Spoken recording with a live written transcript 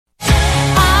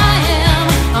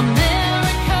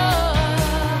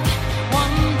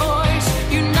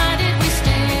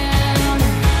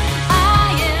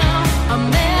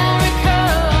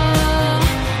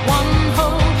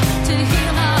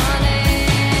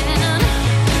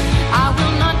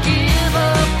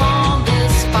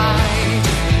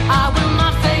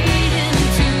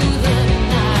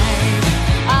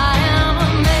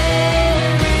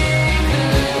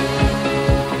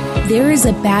is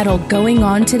a battle going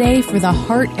on today for the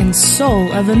heart and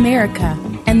soul of America,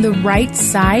 and the right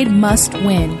side must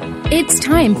win. It's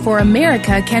time for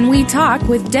America Can We Talk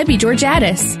with Debbie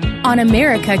Georgatos. On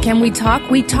America Can We talk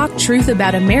truth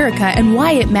about America and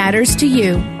why it matters to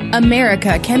you.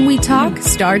 America Can We Talk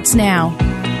starts now.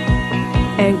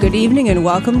 And good evening and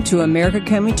welcome to America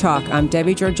Can We Talk. I'm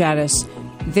Debbie Georgatos.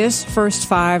 This First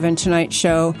Five in tonight's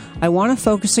show, I want to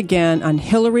focus again on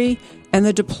Hillary and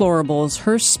the deplorables,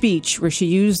 her speech where she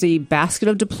used the basket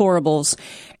of deplorables.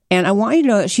 And I want you to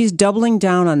know that she's doubling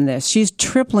down on this. She's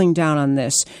tripling down on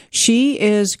this. She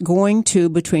is going to,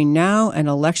 between now and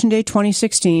Election Day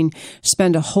 2016,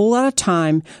 spend a whole lot of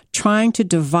time trying to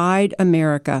divide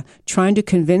America, trying to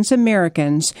convince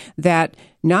Americans that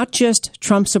not just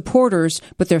Trump supporters,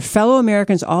 but their fellow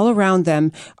Americans all around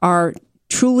them are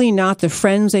truly not the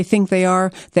friends they think they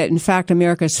are, that in fact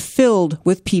America is filled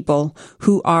with people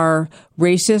who are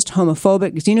racist,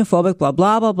 homophobic, xenophobic, blah,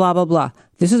 blah, blah, blah, blah, blah.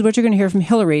 This is what you're going to hear from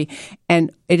Hillary,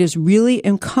 and it is really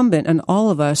incumbent on all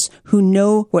of us who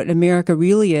know what America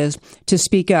really is to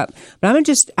speak up. But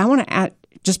I want to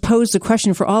just pose the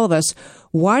question for all of us,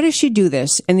 why does she do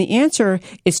this? And the answer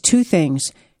is two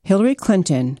things. Hillary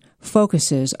Clinton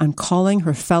focuses on calling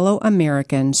her fellow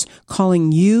Americans,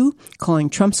 calling you, calling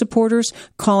Trump supporters,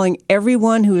 calling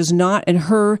everyone who is not in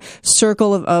her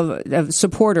circle of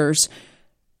supporters.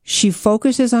 She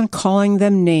focuses on calling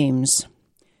them names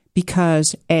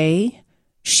because, A,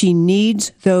 she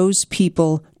needs those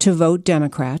people to vote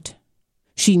Democrat.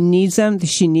 She needs them.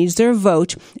 She needs their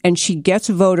vote, and she gets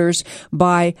voters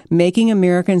by making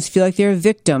Americans feel like they're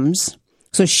victims.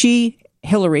 So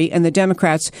Hillary and the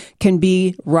Democrats can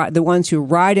be the ones who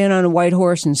ride in on a white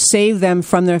horse and save them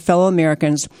from their fellow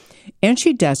Americans. And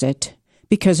she does it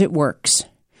because it works.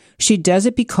 She does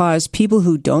it because people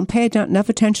who don't pay enough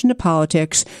attention to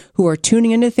politics, who are tuning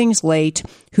into things late,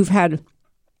 who've had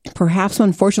perhaps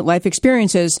unfortunate life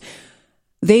experiences,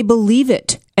 they believe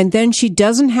it. And then she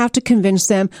doesn't have to convince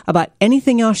them about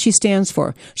anything else she stands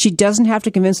for. She doesn't have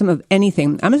to convince them of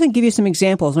anything. I'm just going to give you some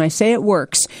examples. When I say it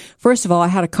works, first of all, I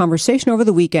had a conversation over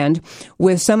the weekend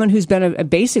with someone who's been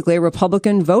basically a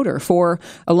Republican voter for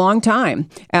a long time,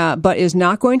 but is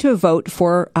not going to vote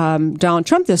for Donald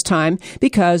Trump this time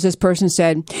because this person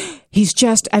said, he's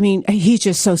just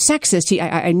so sexist.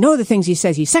 I know the things he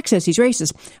says. He's sexist. He's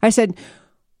racist. I said,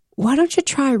 why don't you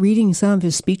try reading some of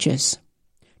his speeches?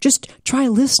 Just try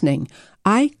listening.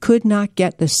 I could not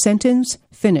get the sentence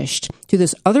finished to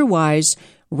this otherwise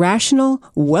rational,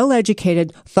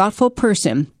 well-educated, thoughtful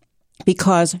person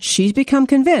because she's become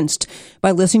convinced by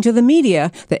listening to the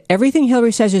media that everything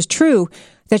Hillary says is true,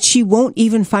 that she won't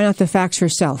even find out the facts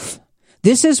herself.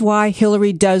 This is why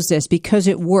Hillary does this, because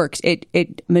it works.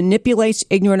 It manipulates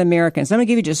ignorant Americans. I'm going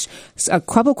to give you just a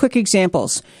couple quick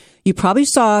examples. You probably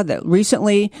saw that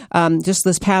recently, just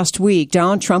this past week,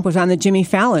 Donald Trump was on the Jimmy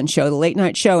Fallon show, the late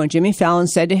night show, and Jimmy Fallon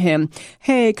said to him,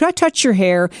 hey, could I touch your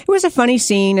hair? It was a funny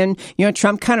scene, and,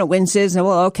 Trump kind of winces, and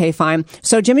well, okay, fine.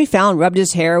 So Jimmy Fallon rubbed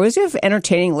his hair. It was an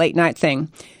entertaining late night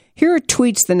thing. Here are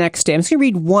tweets the next day. I'm just going to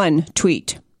read one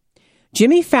tweet.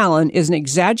 Jimmy Fallon is an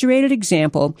exaggerated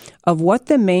example of what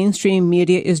the mainstream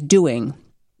media is doing.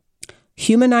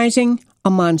 Humanizing a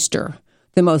monster.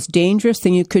 The most dangerous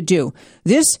thing you could do.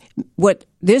 This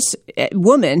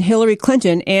woman, Hillary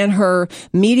Clinton, and her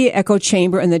media echo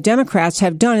chamber and the Democrats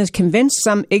have done is convince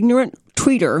some ignorant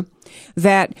tweeter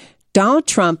that Donald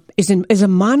Trump is a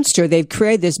monster. They've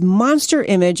created this monster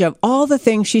image of all the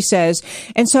things she says.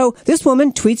 And so this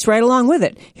woman tweets right along with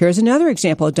it. Here's another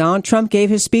example. Donald Trump gave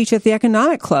his speech at the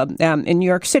Economics Club in New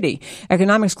York City.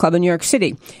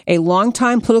 A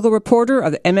longtime political reporter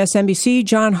of the MSNBC,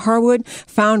 John Harwood,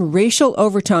 found racial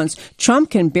overtones.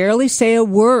 Trump can barely say a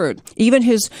word. Even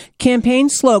his campaign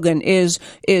slogan is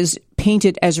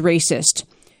painted as racist.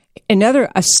 Another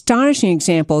astonishing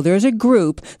example, there's a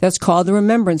group that's called the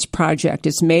Remembrance Project.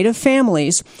 It's made of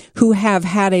families who have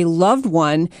had a loved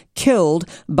one killed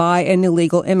by an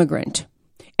illegal immigrant.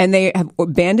 And they have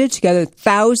banded together,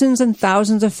 thousands and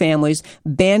thousands of families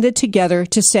banded together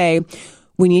to say,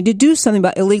 we need to do something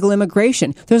about illegal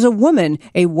immigration. There's a woman,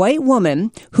 a white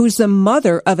woman, who's the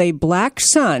mother of a black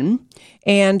son,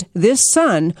 and this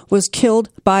son was killed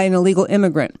by an illegal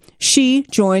immigrant. She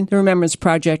joined the Remembrance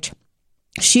Project.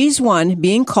 She's one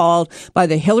being called by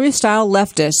the Hillary-style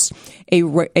leftists a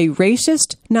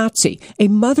racist Nazi, a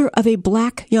mother of a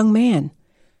black young man.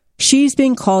 She's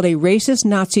being called a racist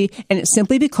Nazi, and it's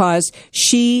simply because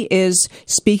she is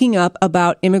speaking up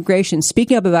about immigration,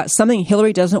 speaking up about something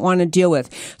Hillary doesn't want to deal with.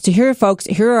 So here, folks,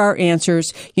 here are our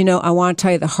answers. I want to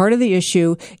tell you the heart of the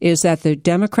issue is that the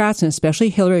Democrats, and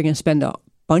especially Hillary, are going to spend a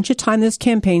bunch of time this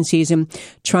campaign season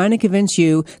trying to convince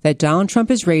you that Donald Trump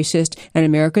is racist and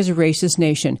America is a racist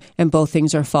nation, and both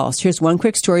things are false. Here's one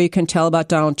quick story you can tell about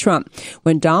Donald Trump.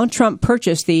 When Donald Trump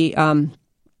purchased the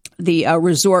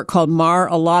resort called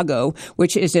Mar-a-Lago,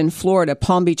 which is in Florida,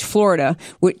 Palm Beach, Florida,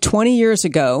 20 years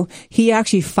ago, he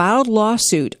actually filed a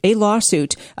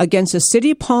lawsuit against the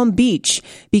city of Palm Beach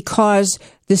because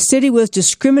the city was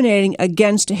discriminating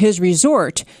against his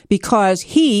resort because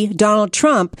he, Donald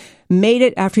Trump, made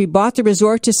it after he bought the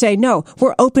resort to say, no,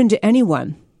 we're open to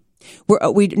anyone. We're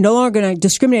no longer going to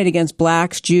discriminate against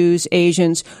blacks, Jews,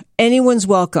 Asians. Anyone's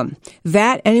welcome.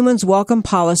 That anyone's welcome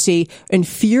policy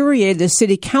infuriated the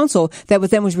city council that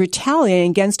then was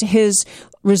retaliating against his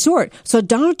resort. So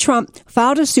Donald Trump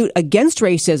filed a suit against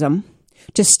racism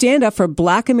to stand up for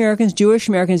black Americans, Jewish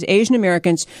Americans, Asian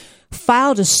Americans,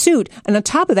 filed a suit. And on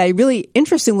top of that, a really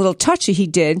interesting little touch that he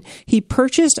did, he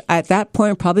purchased at that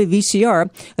point, probably a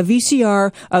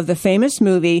VCR of the famous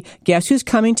movie, Guess Who's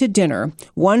Coming to Dinner,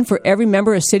 one for every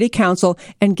member of city council,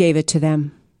 and gave it to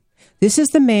them. This is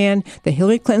the man that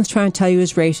Hillary Clinton's trying to tell you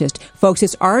is racist. Folks,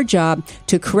 it's our job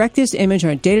to correct this image in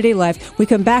our day-to-day life. We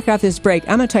come back after this break.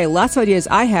 I'm going to tell you lots of ideas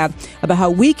I have about how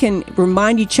we can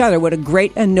remind each other what a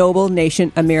great and noble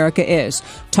nation America is.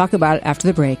 Talk about it after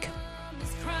the break.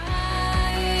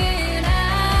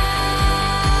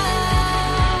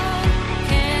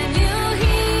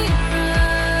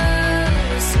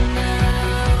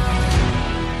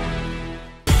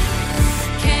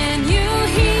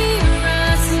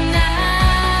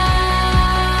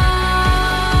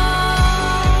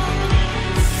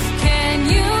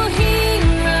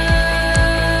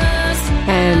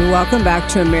 Welcome back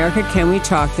to America Can We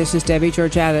Talk? This is Debbie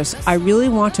Georgatos. I really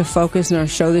want to focus in our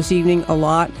show this evening a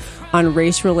lot on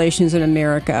race relations in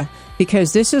America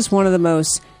because this is one of the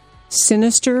most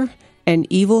sinister and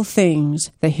evil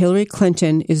things that Hillary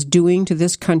Clinton is doing to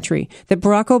this country, that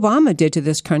Barack Obama did to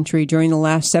this country during the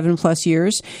last 7+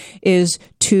 years, is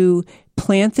to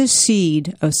plant the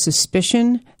seed of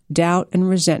suspicion, doubt, and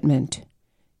resentment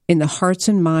in the hearts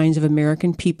and minds of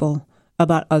American people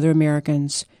about other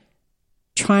Americans,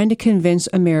 trying to convince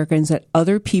Americans that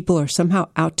other people are somehow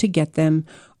out to get them,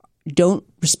 don't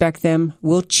respect them,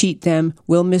 will cheat them,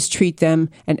 will mistreat them,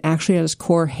 and actually at its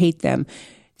core hate them.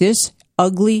 This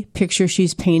ugly picture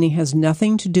she's painting has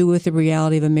nothing to do with the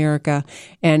reality of America.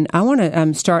 And I want to I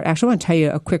want to tell you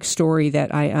a quick story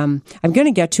that I'm going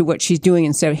to get to what she's doing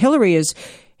instead. Hillary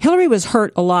was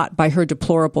hurt a lot by her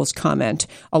deplorables comment.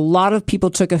 A lot of people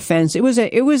took offense. It was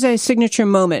a signature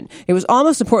moment. It was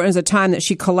almost important as a time that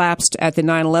she collapsed at the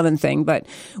 9/11 thing. But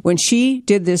when she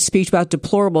did this speech about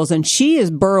deplorables, and she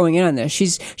is burrowing in on this,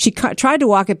 she tried to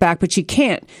walk it back, but she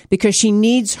can't because she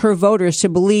needs her voters to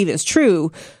believe it's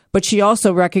true. But she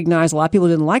also recognized a lot of people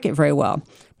didn't like it very well.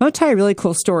 I'll tell you a really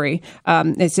cool story.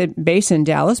 It's based in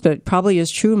Dallas, but it probably is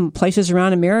true in places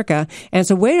around America. And it's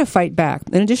a way to fight back.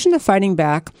 In addition to fighting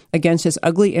back against this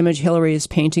ugly image Hillary is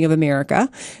painting of America,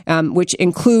 which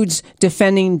includes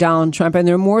defending Donald Trump. And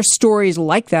there are more stories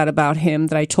like that about him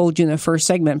that I told you in the first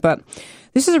segment. But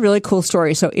this is a really cool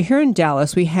story. So here in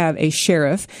Dallas, we have a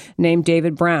sheriff named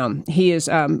David Brown. He is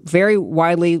very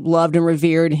widely loved and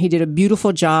revered. He did a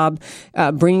beautiful job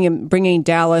bringing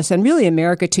Dallas and really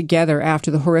America together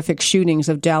after the horrific shootings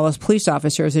of Dallas police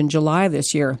officers in July of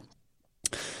this year.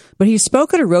 But he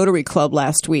spoke at a Rotary Club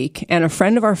last week, and a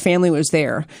friend of our family was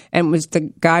there, and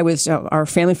our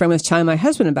family friend was telling my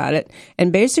husband about it.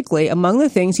 And basically, among the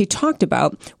things he talked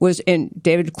about was, Sheriff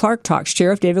David Clark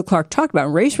talked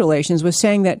about race relations, was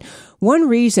saying that one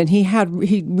reason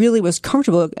he really was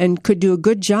comfortable and could do a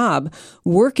good job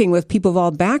working with people of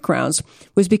all backgrounds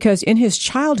was because in his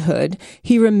childhood,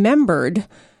 he remembered.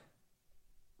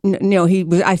 He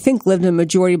I think lived in a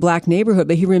majority black neighborhood,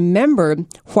 but he remembered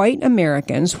white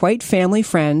Americans, white family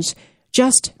friends,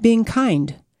 just being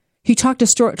kind. He told a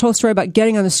story about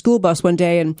getting on the school bus one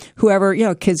day and whoever,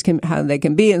 kids how they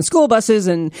can be in school buses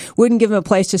and wouldn't give him a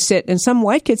place to sit. And some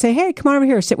white kid say, "Hey, come on over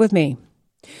here, sit with me."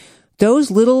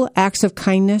 Those little acts of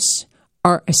kindness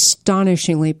are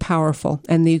astonishingly powerful,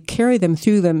 and you carry them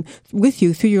with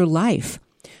you through your life.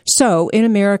 So in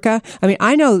America,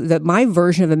 I know that my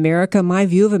version of America, my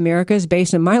view of America is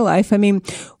based on my life.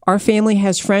 Our family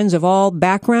has friends of all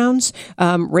backgrounds,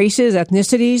 races,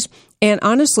 ethnicities. And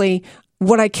honestly,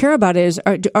 what I care about is,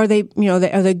 are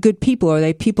they good people? Are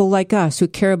they people like us who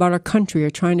care about our country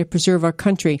or trying to preserve our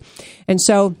country? And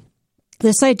so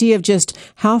This idea of just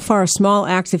how far small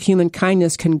acts of human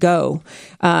kindness can go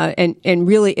and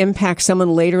really impact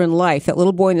someone later in life. That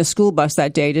little boy in the school bus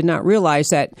that day did not realize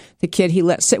that the kid he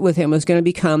let sit with him was going to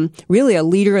become really a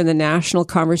leader in the national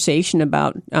conversation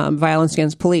about violence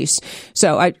against police.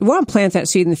 So I want to plant that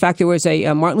seed. In fact, there was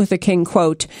a Martin Luther King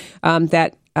quote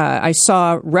that I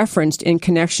saw referenced in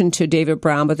connection to David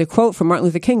Brown, but the quote from Martin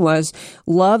Luther King was,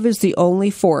 "Love is the only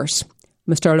force."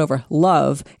 I'm going to start over.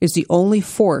 Love is the only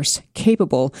force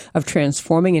capable of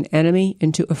transforming an enemy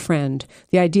into a friend.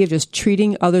 The idea of just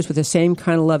treating others with the same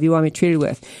kind of love you want to be treated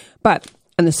with. But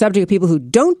on the subject of people who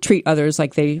don't treat others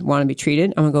like they want to be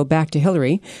treated, I'm going to go back to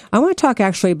Hillary. I want to talk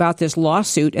actually about this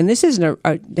lawsuit, and this isn't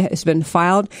has been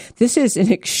filed. This is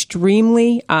an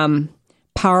extremely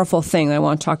powerful thing that I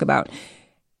want to talk about.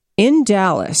 In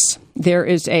Dallas, there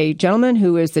is a gentleman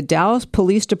who is the Dallas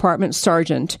Police Department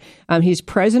sergeant. He's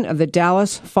president of the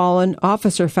Dallas Fallen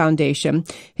Officer Foundation.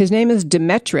 His name is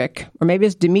Demetrick, or maybe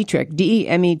it's Dimitrik,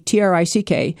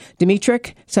 Demetrick.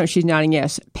 Dimitrik, so she's nodding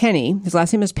yes. Penny, his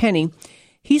last name is Penny.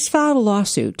 He's filed a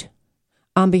lawsuit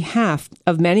on behalf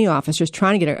of many officers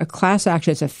trying to get a class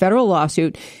action. It's a federal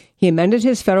lawsuit. He amended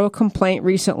his federal complaint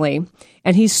recently,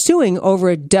 and he's suing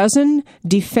over a dozen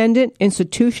defendant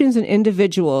institutions and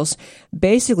individuals,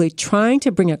 basically trying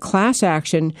to bring a class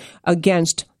action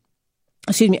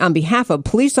on behalf of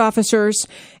police officers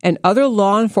and other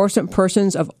law enforcement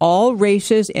persons of all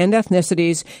races and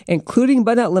ethnicities, including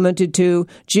but not limited to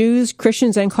Jews,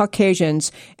 Christians, and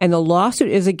Caucasians. And the lawsuit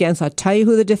is against, I'll tell you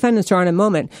who the defendants are in a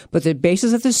moment, but the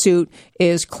basis of the suit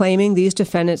is claiming these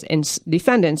defendants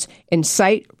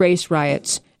incite race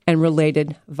riots and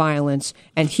related violence.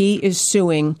 And he is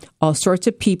suing all sorts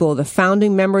of people, the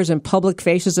founding members and public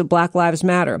faces of Black Lives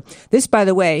Matter. This, by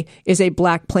the way, is a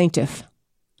black plaintiff.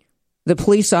 The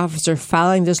police officer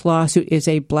filing this lawsuit is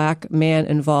a black man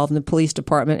involved in the police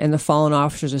department and the Fallen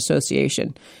Officers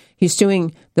Association. He's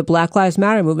suing the Black Lives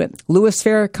Matter movement, Louis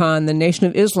Farrakhan, the Nation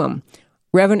of Islam,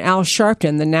 Reverend Al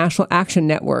Sharpton, the National Action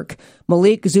Network,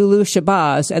 Malik Zulu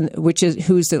Shabazz,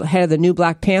 who's the head of the New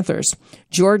Black Panthers,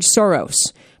 George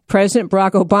Soros, President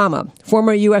Barack Obama,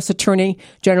 former U.S. Attorney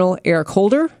General Eric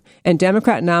Holder, and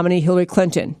Democrat nominee Hillary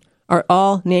Clinton are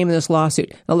all named in this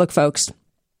lawsuit. Now, look, folks.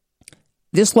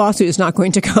 This lawsuit is not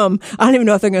going to come. I don't even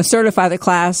know if they're going to certify the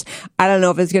class. I don't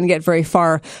know if it's going to get very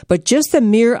far. But just the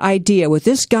mere idea, what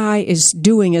this guy is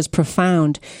doing is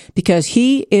profound, because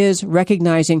he is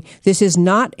recognizing this is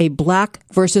not a black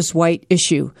versus white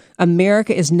issue.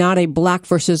 America is not a black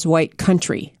versus white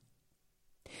country.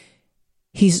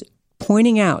 He's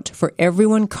pointing out for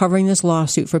everyone covering this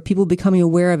lawsuit, for people becoming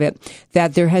aware of it,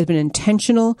 that there has been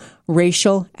intentional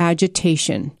racial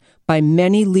agitation by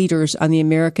many leaders on the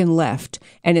American left,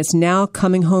 and it's now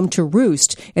coming home to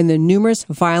roost in the numerous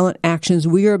violent actions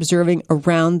we are observing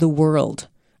around the world,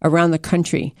 around the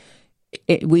country.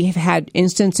 We have had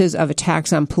instances of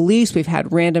attacks on police. We've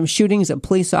had random shootings of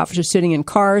police officers sitting in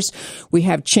cars. We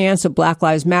have chants of Black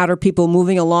Lives Matter, people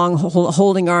moving along,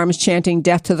 holding arms, chanting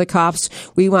death to the cops.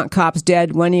 We want cops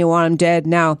dead. When do you want them dead?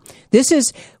 Now, this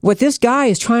is what this guy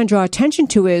is trying to draw attention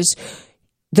to, is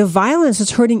the violence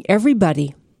is hurting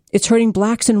everybody. It's hurting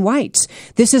blacks and whites.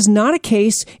 This is not a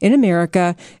case in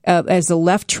America, as the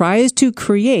left tries to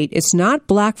create. It's not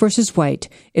black versus white.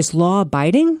 It's law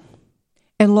abiding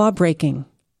and law breaking.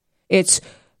 It's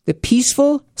the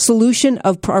peaceful solution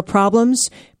of our problems,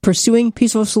 pursuing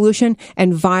peaceful solution,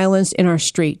 and violence in our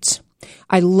streets.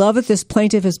 I love that this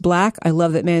plaintiff is black. I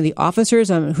love that many of the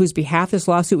officers on whose behalf this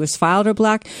lawsuit was filed are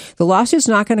black. The lawsuit's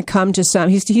not going to come to some.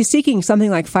 He's seeking something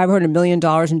like $500 million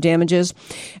in damages.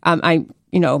 The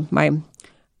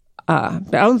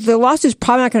lawsuit is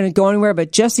probably not going to go anywhere,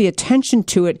 but just the attention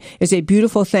to it is a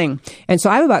beautiful thing. And so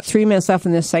I have about 3 minutes left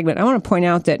in this segment. I want to point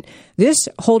out that this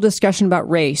whole discussion about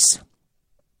race,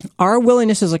 our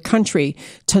willingness as a country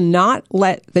to not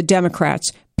let the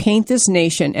Democrats paint this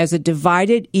nation as a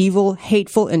divided, evil,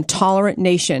 hateful, intolerant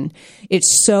nation,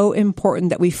 it's so important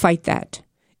that we fight that.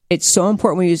 It's so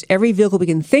important we use every vehicle we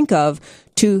can think of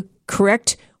to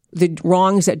correct the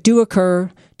wrongs that do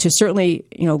occur, to certainly,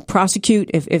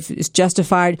 prosecute if it's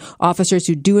justified officers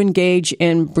who do engage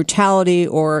in brutality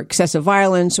or excessive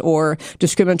violence or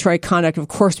discriminatory conduct. Of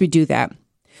course we do that.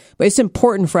 But it's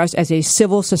important for us as a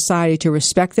civil society to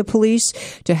respect the police,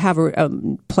 to have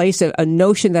a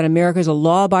notion that America is a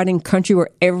law-abiding country where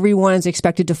everyone is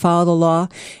expected to follow the law,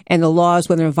 and the laws,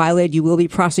 when they're violated, you will be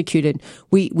prosecuted.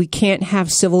 We can't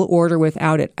have civil order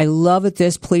without it. I love that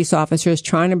this police officer is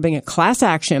trying to bring a class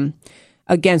action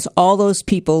against all those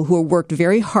people who have worked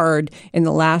very hard in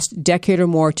the last decade or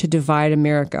more to divide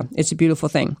America. It's a beautiful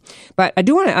thing. But I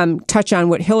do want to touch on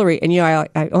what Hillary, and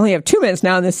I only have 2 minutes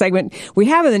now in this segment. We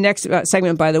have in the next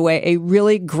segment, by the way, a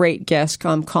really great guest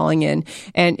calling in.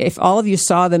 And if all of you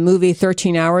saw the movie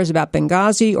 13 Hours about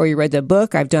Benghazi, or you read the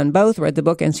book, I've done both, read the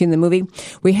book and seen the movie,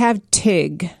 we have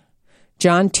Tig.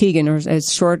 John Teagan, or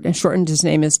as shortened his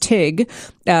name is Tig,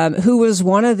 who was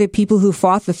one of the people who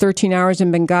fought the 13 Hours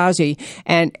in Benghazi.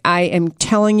 And I am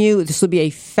telling you, this will be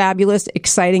a fabulous,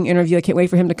 exciting interview. I can't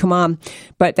wait for him to come on.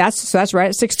 But that's right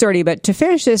at 6:30. But to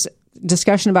finish this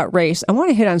discussion about race, I want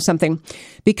to hit on something.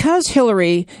 Because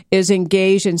Hillary is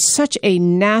engaged in such a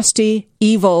nasty,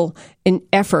 evil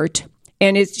effort,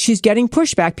 and she's getting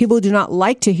pushback. People do not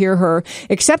like to hear her,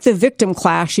 except the victim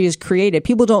class she has created.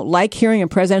 People don't like hearing a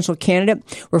presidential candidate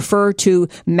refer to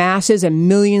masses and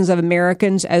millions of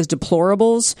Americans as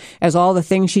deplorables, as all the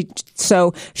things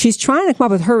so she's trying to come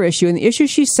up with her issue, and the issue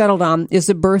she's settled on is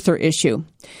the birther issue.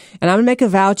 And I'm going to make a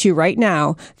vow to you right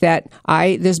now that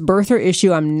this birther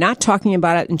issue, I'm not talking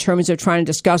about it in terms of trying to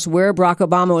discuss where Barack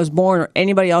Obama was born or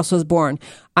anybody else was born.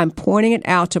 I'm pointing it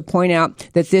out to point out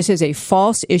that this is a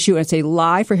false issue. And it's a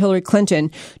lie for Hillary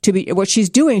Clinton to be what she's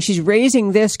doing. She's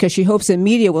raising this because she hopes the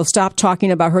media will stop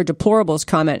talking about her deplorables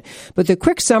comment. But the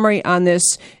quick summary on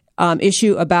this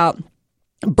issue about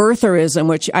birtherism,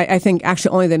 which I think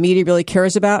actually only the media really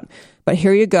cares about. But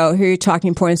here you go. Here are your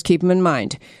talking points. Keep them in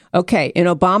mind. Okay. In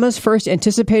Obama's first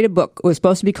anticipated book, it was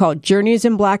supposed to be called Journeys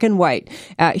in Black and White.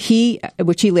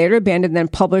 Which he later abandoned, then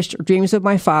published Dreams of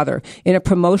My Father. In a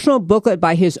promotional booklet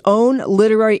by his own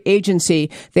literary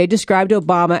agency, they described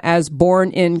Obama as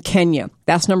born in Kenya.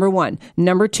 That's number one.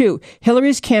 Number two,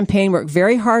 Hillary's campaign worked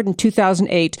very hard in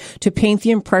 2008 to paint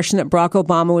the impression that Barack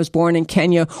Obama was born in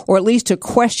Kenya, or at least to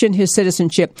question his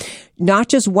citizenship. Not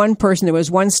just one person. There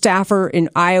was one staffer in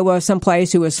Iowa,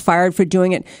 someplace, who was fired for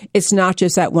doing it. It's not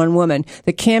just that one woman.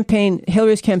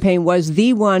 Hillary's campaign was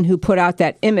the one who put out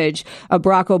that image of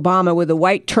Barack Obama with the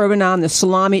white turban on, the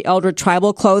salami elder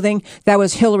tribal clothing. That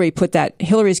was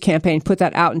Hillary's campaign put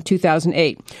that out in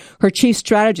 2008. Her chief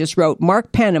strategist wrote,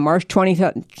 Mark Penn in March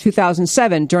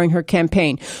 2007, during her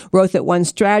campaign, wrote that one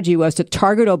strategy was to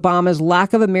target Obama's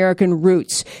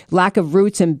lack of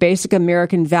roots in basic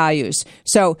American values.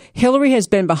 So Hillary has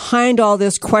been behind all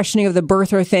this questioning of the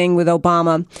birther thing with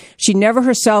Obama. She never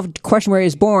herself questioned where he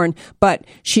was born, but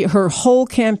her whole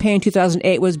campaign in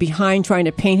 2008 was behind trying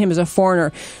to paint him as a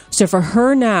foreigner. So for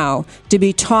her now to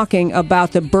be talking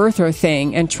about the birther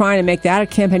thing and trying to make that a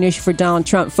campaign issue for Donald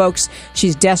Trump, folks,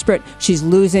 she's desperate. She's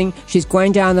losing. She's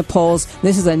going down the polls.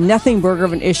 This is a nothing burger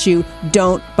of an issue.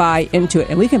 Don't buy into it.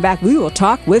 And we come back. We will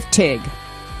talk with Tig.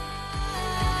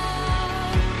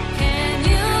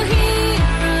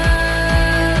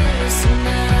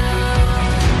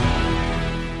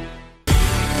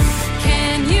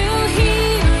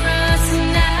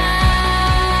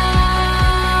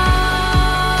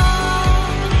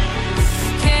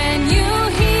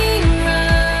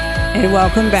 And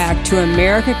welcome back to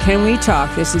America Can We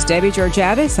Talk? This is Debbie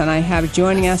Georgatos, and I have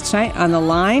joining us tonight on the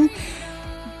line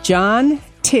John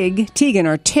Teagan,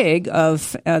 or Tig,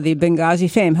 of the Benghazi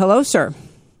fame. Hello, sir.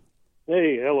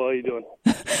 Hey, hello. How you doing?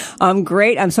 I'm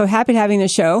great. I'm so happy having the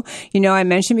show. You know, I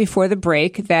mentioned before the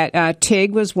break that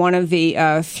Tig was one of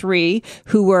the three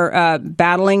who were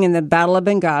battling in the Battle of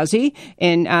Benghazi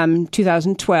in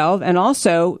 2012, and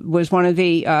also was one of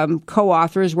the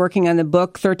co-authors working on the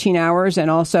book 13 Hours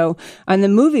and also on the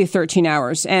movie 13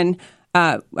 Hours. And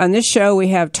on this show, we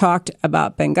have talked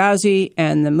about Benghazi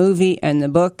and the movie and the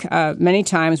book many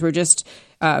times. We're just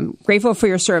grateful for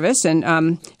your service,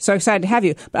 and so excited to have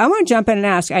you. But I want to jump in and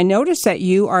ask, I noticed that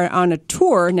you are on a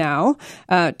tour now,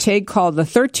 Tig, called the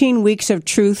 13 Weeks of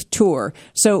Truth Tour.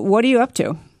 So what are you up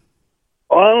to?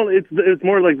 Well, it's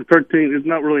more like the 13. It's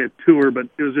not really a tour, but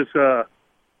it was just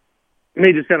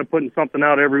me just kind of putting something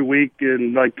out every week,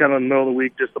 and like kind of in the middle of the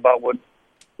week, just about what,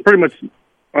 pretty much,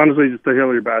 honestly, just the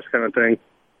Hillary bash kind of thing.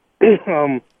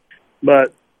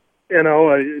 But you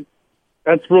know,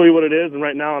 that's really what it is. And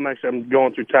right now I'm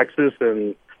going through Texas,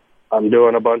 and I'm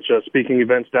doing a bunch of speaking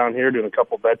events down here, doing a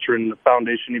couple veteran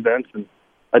foundation events. And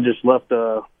I just left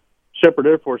Shepherd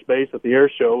Air Force Base at the air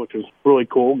show, which was really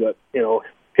cool. But, you know,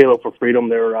 Halo for Freedom,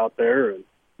 they were out there. And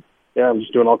yeah, I'm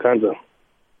just doing all kinds of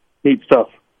neat stuff.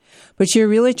 But you're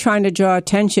really trying to draw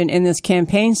attention in this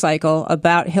campaign cycle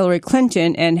about Hillary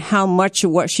Clinton and how much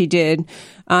of what she did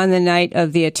on the night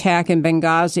of the attack in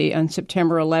Benghazi on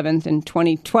September 11th in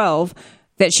 2012,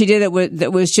 that she did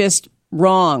that was just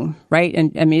wrong, right?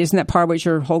 And I mean, isn't that part of what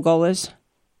your whole goal is?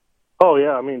 Oh,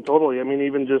 yeah. I mean, totally. I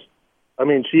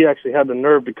mean, she actually had the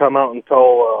nerve to come out and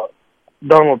tell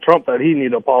Donald Trump that he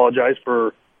need to apologize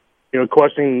for,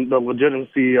 questioning the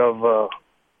legitimacy of,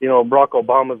 Barack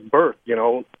Obama's birth.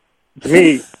 To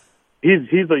me,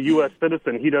 he's a U.S.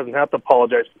 citizen. He doesn't have to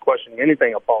apologize for questioning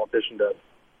anything a politician does.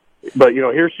 But,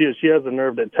 here she is. She has the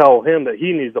nerve to tell him that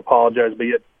he needs to apologize, but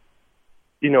yet,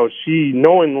 she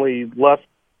knowingly left,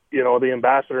 the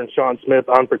ambassador and Sean Smith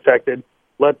unprotected,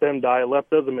 let them die, left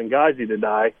Uzma and Ghazi to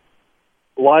die,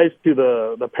 lies to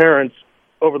the parents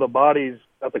over the bodies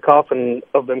at the coffin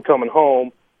of them coming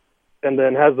home, and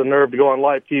then has the nerve to go on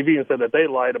live TV and said that they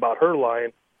lied about her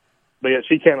lying, but yet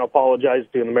she can't apologize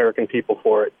to the American people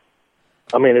for it.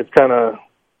 I mean, it's kind of...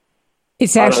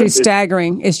 It's actually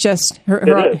staggering. It's just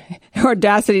her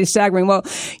audacity is staggering. Well,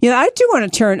 I do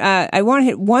want to turn. I want to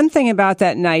hit one thing about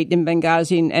that night in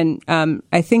Benghazi, and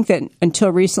I think that until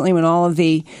recently, when all of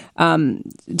the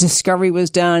discovery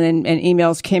was done and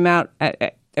emails came out,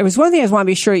 there was one thing I just want to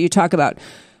be sure you talk about.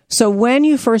 So, when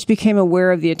you first became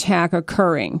aware of the attack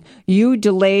occurring, you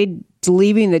delayed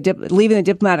leaving the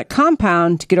diplomatic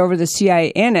compound to get over the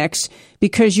CIA annex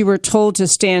because you were told to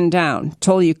stand down,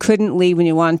 told you couldn't leave when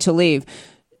you wanted to leave.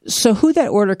 So who'd that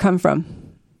order come from?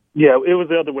 Yeah, it was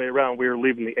the other way around. We were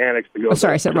leaving the annex to go. Oh,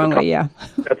 sorry, I said wrong way, yeah.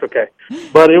 That's okay.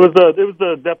 But it was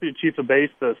the deputy chief of base,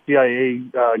 the CIA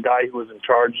guy who was in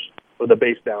charge of the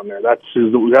base down there. That's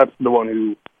the one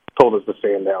who told us to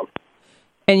stand down.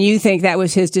 And you think that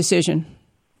was his decision?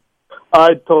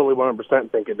 I totally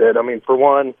 100% think it did. I mean, for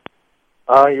one,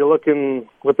 you're looking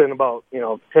within about,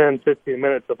 10, 15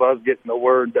 minutes of us getting the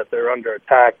word that they're under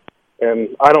attack.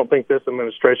 And I don't think this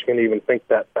administration can even think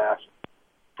that fast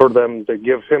for them to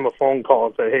give him a phone call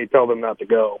and say, hey, tell them not to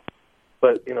go.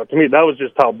 But, to me, that was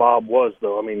just how Bob was,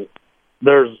 though. I mean,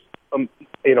 there's, a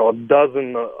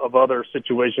dozen of other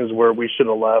situations where we should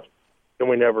have left and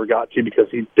we never got to because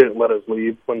he didn't let us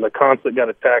leave. When the consulate got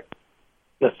attacked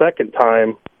the second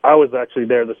time, I was actually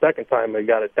there the second time they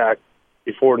got attacked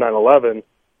before 9/11,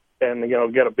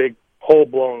 and get a big hole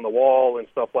blown in the wall and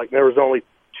stuff like. There was only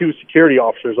 2 security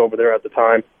officers over there at the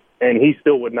time, and he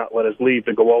still would not let us leave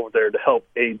to go over there to help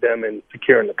aid them in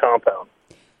securing the compound.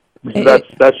 That's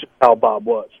just how Bob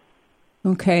was.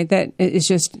 Okay, that is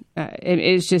just it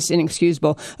is just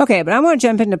inexcusable. Okay, but I want to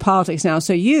jump into politics now.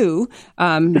 So you,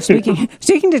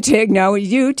 speaking to Tig, now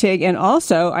you Tig, and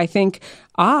also I think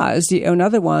Oz,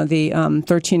 another one of the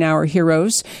 13-hour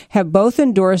heroes, have both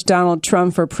endorsed Donald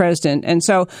Trump for president. And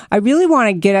so I really want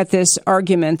to get at this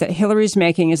argument that Hillary's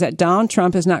making is that Donald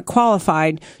Trump is not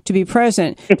qualified to be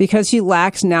president because he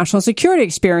lacks national security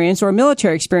experience or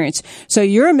military experience. So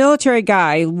you're a military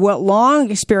guy,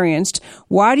 long experienced.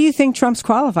 Why do you think Trump's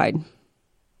qualified?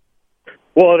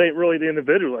 Well, it ain't really the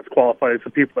individual that's qualified. It's the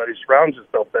people that he surrounds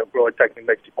himself that really technically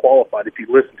makes you qualified. If you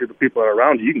listen to the people that are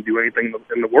around you, you can do anything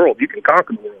in the world. You can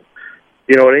conquer the world.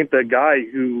 It ain't the guy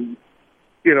who,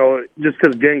 just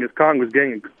because Genghis Khan was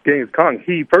Genghis Khan,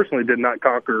 he personally did not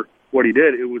conquer what he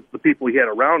did. It was the people he had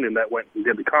around him that went and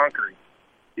did the conquering.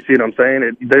 You see what I'm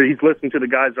saying? He's listening to the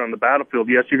guys on the battlefield.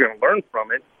 Yes, you're going to learn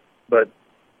from it, but,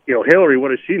 Hillary,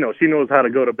 what does she know? She knows how to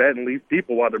go to bed and leave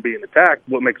people while they're being attacked.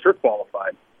 What makes her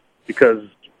qualified? Because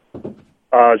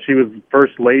she was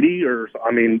first lady,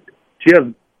 she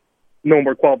has no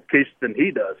more qualifications than he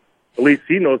does. At least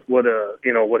he knows what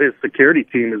his security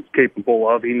team is capable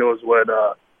of. He knows what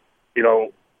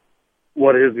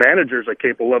his managers are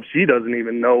capable of. She doesn't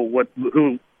even know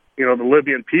the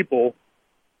Libyan people,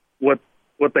 what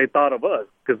they thought of us.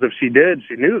 Because if she did,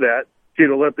 she knew that, she'd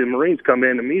have let the Marines come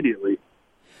in immediately.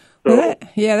 So,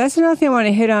 that's another thing I want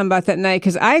to hit on about that night,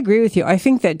 because I agree with you. I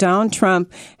think that Donald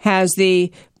Trump has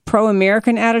the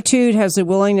pro-American attitude, has the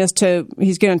willingness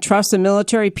he's going to trust the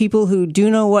military, people who do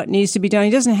know what needs to be done.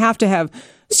 He doesn't have to have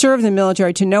served in the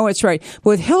military to know what's right. But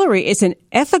with Hillary, it's an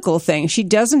ethical thing. She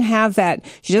doesn't have that.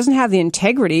 She doesn't have the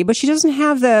integrity, but she doesn't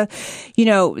have the,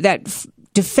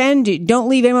 defend, don't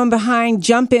leave anyone behind,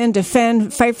 jump in,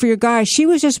 defend, fight for your guy. She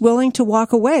was just willing to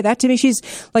walk away. That, to me,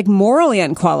 she's like morally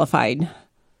unqualified.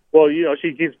 Well,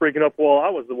 she keeps bringing up, well, I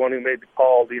was the one who made the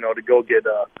call, to go get,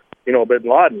 bin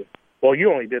Laden. Well,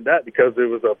 you only did that because it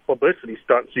was a publicity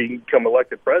stunt so you can become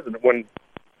elected president. When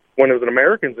it was an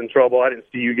Americans in trouble, I didn't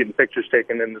see you getting pictures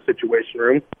taken in the Situation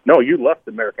Room. No, you left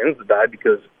the Americans to die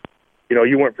because,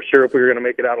 you weren't for sure if we were going to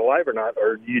make it out alive or not,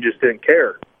 or you just didn't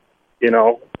care. Just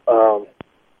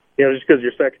because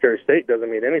you're Secretary of State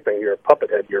doesn't mean anything. You're a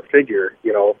puppet head. You're a figure,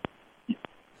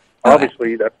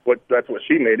 Obviously, that's what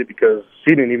she made it, because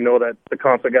she didn't even know that the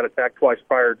consulate got attacked twice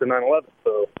prior to 9/11.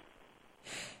 So,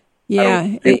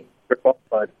 yeah,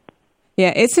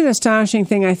 Yeah, it's an astonishing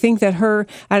thing. I think that her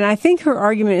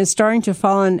argument is starting to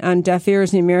fall on deaf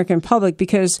ears in the American public,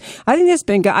 because I think that's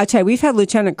been, I tell you, we've had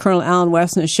Lieutenant Colonel Alan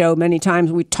West on the show many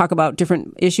times. We talk about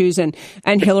different issues and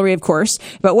Hillary, of course.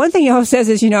 But one thing he always says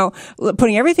is,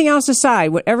 putting everything else aside,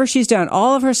 whatever she's done,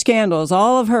 all of her scandals,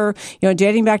 all of her,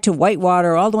 dating back to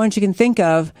Whitewater, all the ones you can think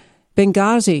of,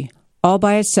 Benghazi, all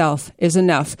by itself, is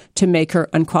enough to make her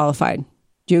unqualified.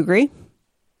 Do you agree?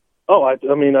 Oh, I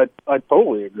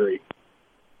totally agree.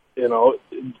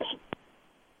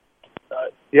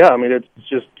 It's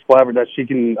just flabbergasted that she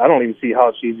can. I don't even see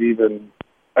how she's even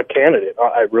a candidate.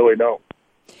 I really don't.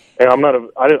 And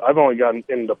I've only gotten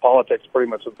into politics pretty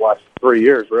much in the last 3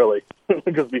 years, really.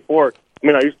 Because before,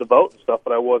 I used to vote and stuff,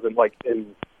 but I wasn't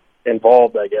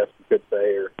involved, I guess you could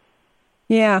say. Or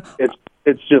yeah,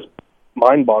 it's just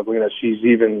mind-boggling that she's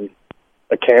even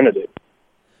a candidate.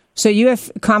 So you have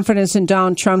confidence in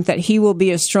Donald Trump that he will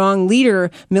be a strong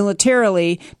leader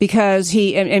militarily, because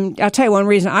and I'll tell you one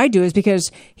reason I do is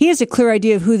because he has a clear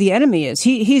idea of who the enemy is.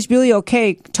 He's really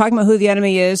okay talking about who the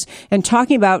enemy is and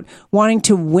talking about wanting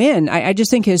to win. I just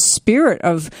think his spirit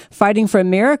of fighting for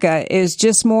America is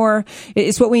just more,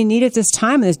 it's what we need at this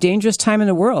time, in this dangerous time in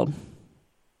the world.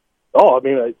 Oh,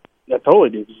 I totally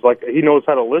do. It's he knows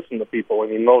how to listen to people,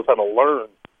 and he knows how to learn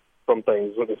from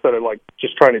things instead of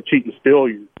just trying to cheat and steal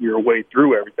your way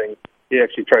through everything. He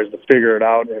actually tries to figure it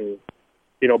out and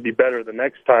be better the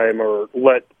next time, or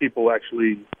let people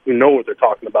actually who know what they're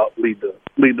talking about lead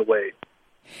the way.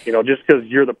 Just because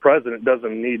you're the president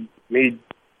doesn't mean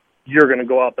you're going to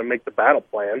go out there and make the battle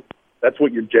plan. That's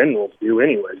what your generals do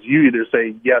anyways. You either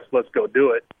say yes, let's go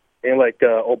do it, and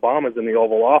Obama's in the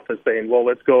Oval Office saying, well,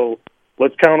 let's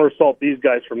counter-assault these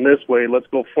guys from this way. Let's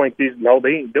go flank these. No, they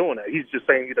ain't doing it. He's just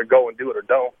saying either go and do it or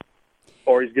don't.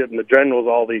 Or he's giving the generals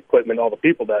all the equipment, all the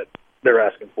people that they're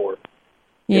asking for.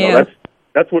 Yeah.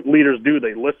 That's what leaders do.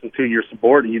 They listen to your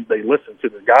subordinates. They listen to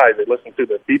the guys. They listen to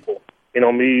the people.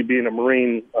 Me being a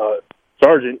Marine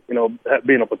sergeant,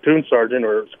 being a platoon sergeant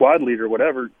or squad leader,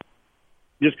 whatever,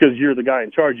 just because you're the guy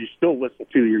in charge, you still listen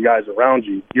to your guys around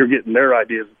you. You're getting their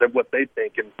ideas of what they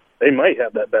think, and they might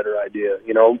have that better idea,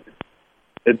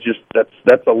 It's just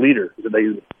that's a leader.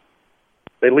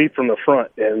 They lead from the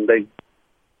front, and they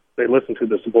listen to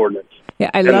the subordinates. Yeah,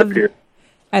 I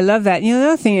love that. The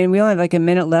other thing, and we only have a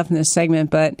minute left in this segment,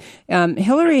 but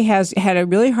Hillary has had a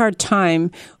really hard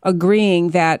time agreeing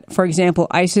that, for example,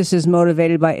 ISIS is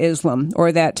motivated by Islam,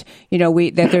 or that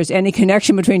that there's any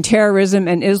connection between terrorism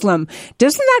and Islam.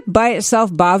 Doesn't that by itself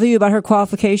bother you about her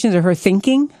qualifications or her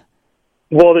thinking?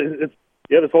 Well,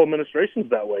 this whole administration's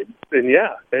that way, and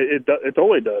it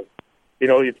totally does.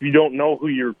 If you don't know who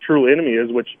your true enemy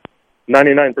is, which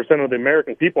 99% of the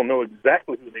American people know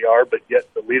exactly who they are, but yet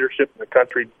the leadership in the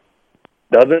country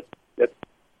doesn't,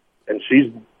 and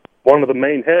she's one of the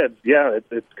main heads. Yeah,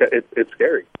 it's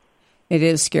scary. It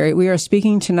is scary. We are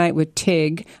speaking tonight with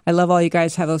Tig. I love all you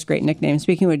guys have those great nicknames.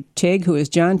 Speaking with Tig, who is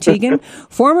John Teagan,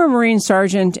 former Marine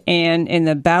Sergeant, and in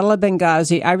the Battle of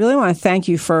Benghazi. I really want to thank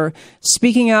you for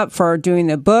speaking up, for doing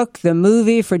the book, the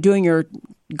movie, for doing your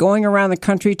going around the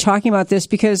country talking about this,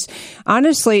 because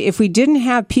honestly, if we didn't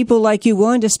have people like you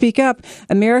willing to speak up,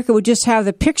 America would just have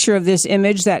the picture of this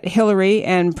image that Hillary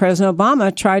and President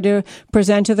Obama tried to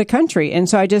present to the country. And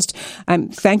so I just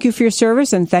thank you for your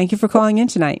service, and thank you for calling in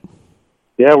tonight.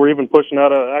 Yeah, we're even pushing out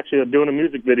doing a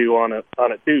music video on it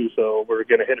too. So we're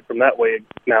going to hit it from that way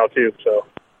now too. So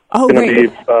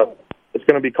it's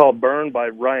going to be called "Burn" by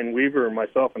Ryan Weaver, and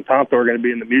myself and Tonto are going to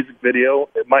be in the music video.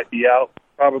 It might be out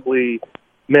probably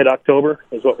mid-October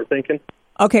is what we're thinking.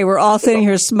 Okay, we're all sitting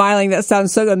here smiling. That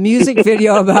sounds so good. A music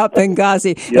video about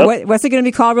Benghazi. Yep. What's it going to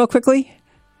be called real quickly?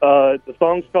 The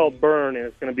song's called "Burn," and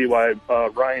it's going to be by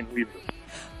Ryan Weaver.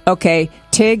 Okay,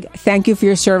 Tig, thank you for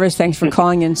your service. Thanks for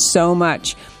calling in so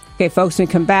much. Okay, folks, when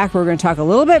we come back, we're going to talk a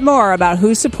little bit more about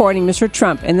who's supporting Mr.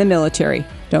 Trump in the military.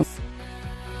 Don't.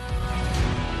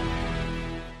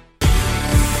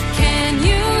 Can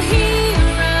you hear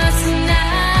us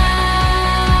now?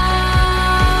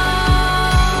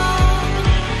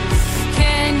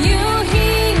 Can you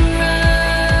hear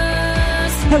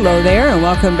us? Hello there, and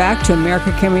welcome back to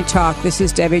America Can We Talk. This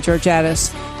is Debbie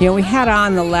Georgatos. We had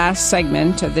on the last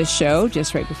segment of this show,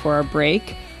 just right before our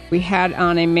break, we had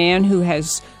on a man who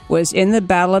was in the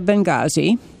Battle of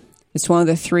Benghazi. It's one of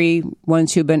the three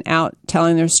ones who've been out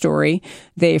telling their story.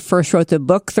 They first wrote the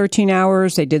book, 13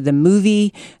 Hours. They did the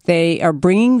movie. They are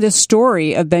bringing the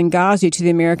story of Benghazi to the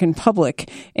American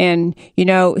public. And,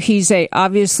 he's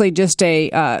obviously just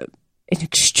an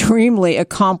extremely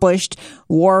accomplished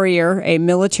warrior, a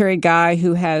military guy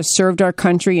who has served our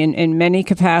country in many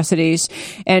capacities,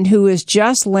 and who is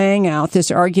just laying out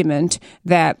this argument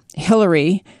that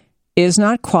Hillary is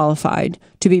not qualified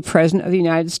to be president of the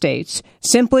United States,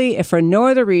 simply if for no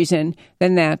other reason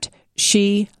than that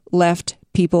she left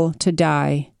people to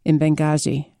die in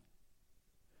Benghazi.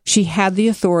 She had the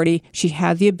authority, she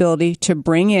had the ability to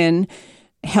bring in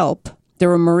help. There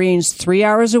were Marines 3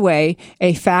 hours away,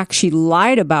 a fact she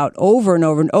lied about over and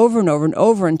over and over and over and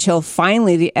over until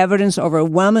finally the evidence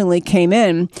overwhelmingly came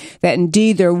in that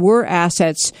indeed there were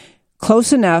assets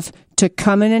close enough to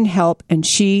come in and help, and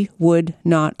she would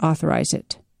not authorize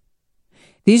it.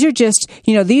 These are just,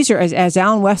 these are, as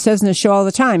Alan West says in the show all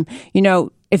the time,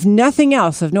 if nothing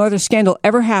else, if no other scandal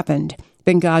ever happened,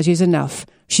 Benghazi is enough.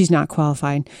 She's not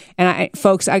qualified. And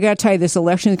folks, I got to tell you, this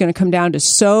election is going to come down to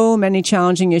so many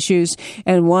challenging issues.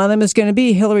 And one of them is going to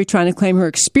be Hillary trying to claim her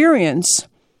experience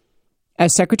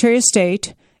as Secretary of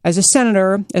State, as a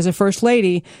senator, as a first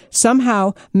lady,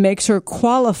 somehow makes her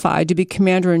qualified to be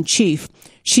commander-in-chief.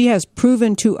 She has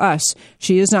proven to us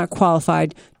she is not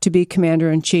qualified to be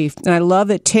commander-in-chief. And I love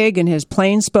that Tig, in his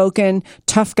plain-spoken,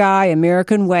 tough guy,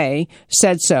 American way,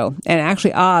 said so. And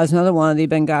actually, Oz, another one of the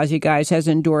Benghazi guys, has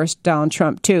endorsed Donald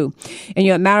Trump, too. And,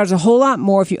 it matters a whole lot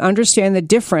more if you understand the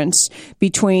difference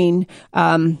between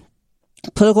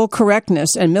political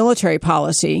correctness and military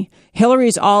policy.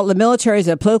 The military is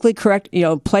a politically correct,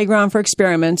 playground for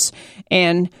experiments.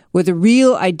 And with the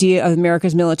real idea of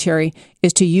America's military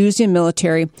is to use the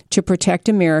military to protect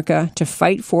America, to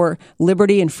fight for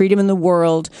liberty and freedom in the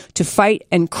world, to fight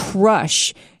and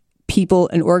crush people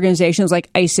and organizations like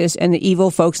ISIS and the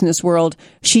evil folks in this world.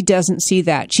 She doesn't see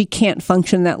that. She can't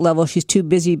function at that level. She's too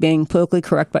busy being politically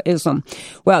correct by Islam.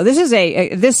 Well, this is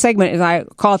this segment is, I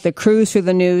call it the cruise through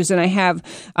the news, and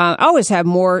I always have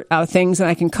more things than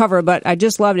I can cover, but I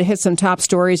just love to hit some top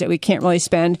stories that we can't really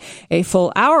spend a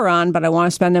full hour on, but I want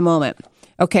to spend a moment.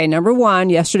 Okay, number one,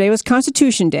 yesterday was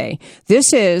Constitution Day.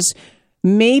 This is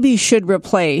maybe should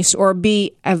replace or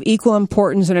be of equal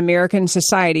importance in American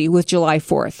society with July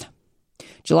 4th.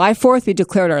 July 4th, we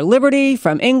declared our liberty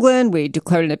from England. We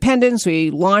declared independence.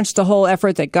 We launched the whole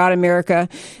effort that got America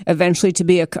eventually to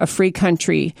be a free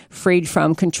country, freed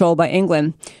from control by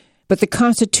England. But the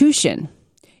Constitution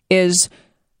is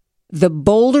the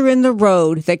boulder in the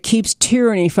road that keeps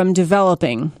tyranny from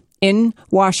developing in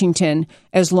Washington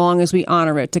as long as we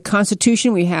honor it. The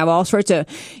Constitution, we have all sorts of,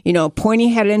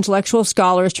 pointy-headed intellectual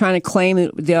scholars trying to claim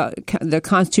the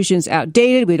Constitution is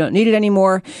outdated. We don't need it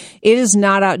anymore. It is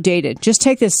not outdated. Just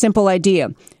take this simple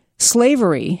idea.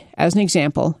 Slavery, as an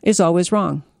example, is always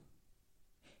wrong.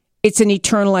 It's an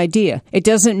eternal idea. It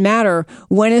doesn't matter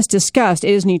when it's discussed.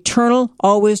 It is an eternal,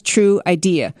 always true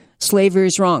idea. Slavery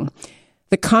is wrong.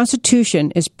 The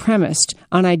Constitution is premised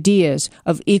on ideas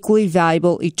of equally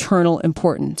valuable eternal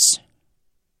importance.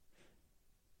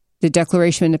 The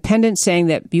Declaration of Independence saying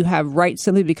that you have rights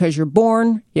simply because you're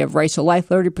born. You have rights to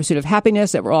life, liberty, pursuit of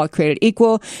happiness, that we're all created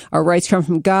equal. Our rights come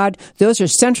from God. Those are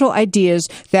central ideas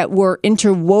that were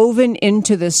interwoven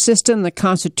into the system the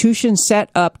Constitution set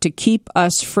up to keep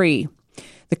us free.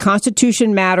 The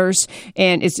Constitution matters,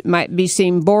 and it might be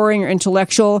seem boring or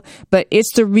intellectual, but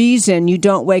it's the reason you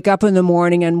don't wake up in the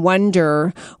morning and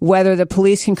wonder whether the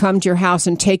police can come to your house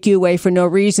and take you away for no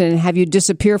reason and have you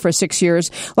disappear for 6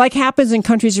 years, like happens in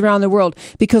countries around the world,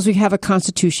 because we have a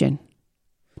Constitution,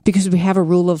 because we have a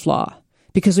rule of law,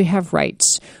 because we have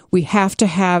rights. We have to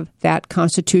have that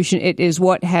Constitution. It is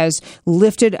what has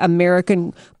lifted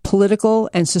American political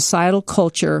and societal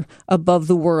culture above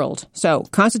the world. So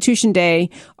Constitution Day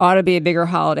ought to be a bigger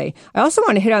holiday. I also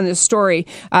want to hit on this story.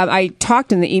 I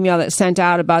talked in the email that sent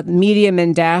out about media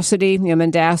mendacity.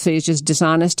 Mendacity is just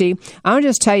dishonesty. I want to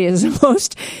just tell you the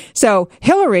most. So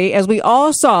Hillary, as we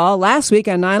all saw last week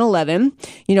on 9/11,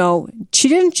 she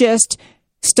didn't just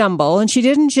stumble, and she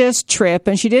didn't just trip,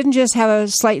 and she didn't just have a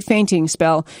slight fainting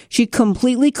spell. She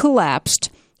completely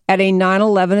collapsed at a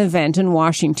 9/11 event in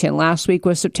Washington. Last week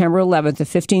was September 11th, the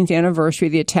 15th anniversary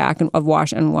of the attack of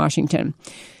Washington.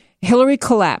 Hillary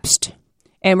collapsed.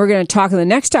 And we're going to talk in the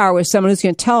next hour with someone who's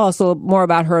going to tell us a little more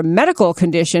about her medical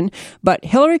condition. But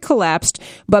Hillary collapsed.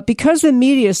 But because the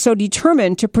media is so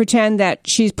determined to pretend that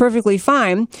she's perfectly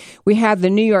fine, we have the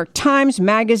New York Times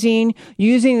magazine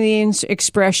using the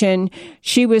expression,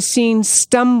 she was seen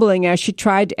stumbling as she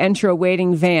tried to enter a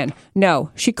waiting van. No,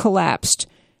 she collapsed.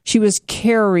 She was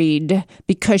carried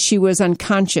because she was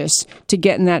unconscious to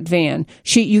get in that van.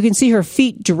 You can see her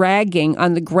feet dragging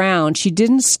on the ground. She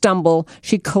didn't stumble.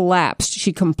 She collapsed.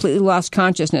 She completely lost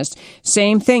consciousness.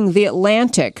 Same thing, The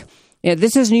Atlantic.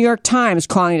 This is New York Times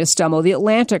calling it a stumble. The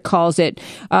Atlantic calls it,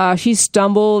 she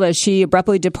stumbled as she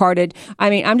abruptly departed. I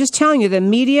mean, I'm just telling you, the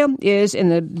media is in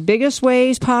the biggest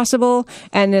ways possible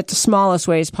and at the smallest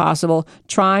ways possible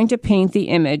trying to paint the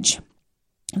image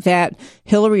that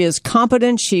Hillary is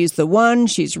competent, she's the one,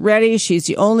 she's ready, she's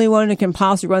the only one who can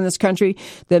possibly run this country.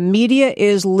 The media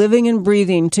is living and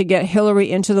breathing to get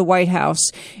Hillary into the White House,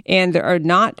 and there are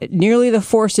not nearly the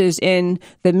forces in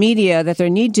the media that there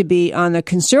need to be on the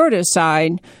conservative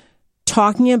side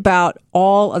talking about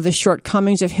all of the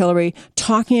shortcomings of Hillary,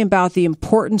 talking about the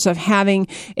importance of having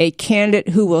a candidate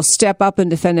who will step up and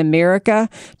defend America,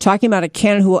 talking about a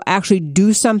candidate who will actually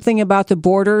do something about the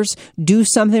borders, do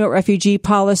something about refugee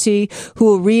policy, who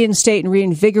will reinstate and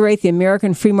reinvigorate the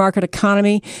American free market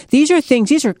economy. These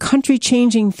are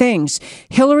country-changing things.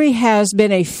 Hillary has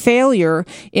been a failure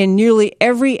in nearly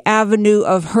every avenue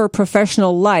of her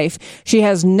professional life. She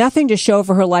has nothing to show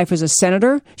for her life as a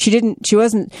senator. She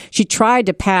tried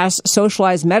to pass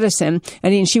socialized medicine,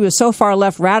 and she was so far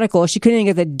left radical, she couldn't even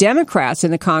get the Democrats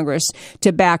in the Congress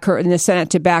to back her, in the Senate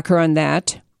to back her on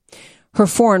that. Her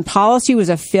foreign policy was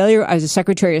a failure as a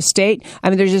Secretary of State. I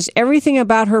mean, there's just everything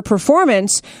about her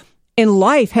performance in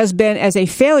life has been as a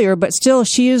failure, but still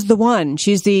she is the one.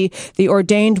 She's the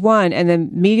ordained one, and the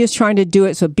media is trying to do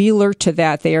it, so be alert to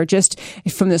that. They are just,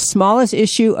 from the smallest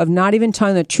issue of not even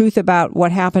telling the truth about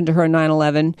what happened to her on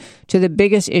 9/11 to the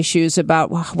biggest issues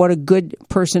about what a good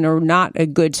person or not a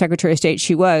good Secretary of State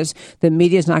she was, the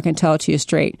media is not going to tell it to you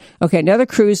straight. Okay, another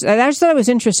cruise. I just thought it was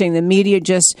interesting, the media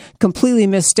just completely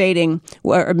misstating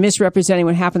or misrepresenting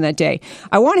what happened that day.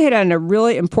 I want to hit on a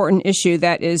really important issue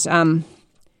that is...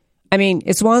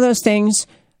 it's one of those things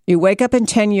you wake up in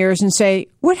 10 years and say,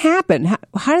 what happened?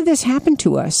 How did this happen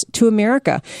to us, to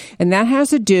America? And that has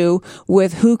to do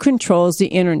with who controls the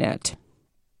internet.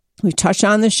 We've touched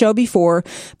on this show before,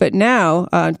 but now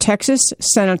Texas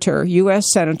Senator,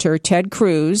 U.S. Senator Ted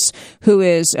Cruz, who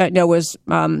was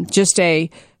just a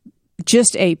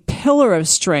pillar of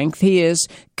strength. He is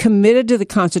committed to the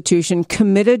Constitution,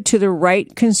 committed to the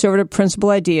right conservative principle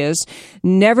ideas,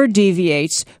 never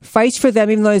deviates, fights for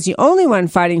them even though he's the only one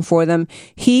fighting for them.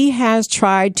 He has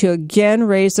tried to again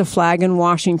raise the flag in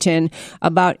Washington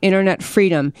about internet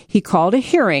freedom. He called a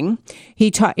hearing. He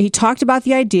talked about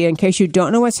the idea, in case you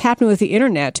don't know what's happening with the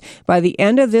internet, by the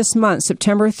end of this month,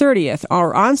 September 30th,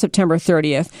 or on September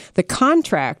 30th, the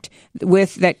contract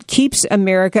that keeps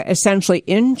America essentially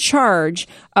in charge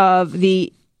of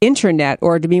the Internet,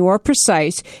 or to be more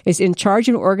precise, is in charge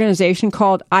of an organization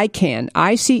called ICANN,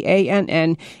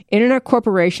 ICANN, Internet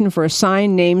Corporation for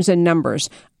Assigned Names and Numbers.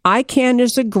 ICANN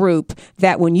is a group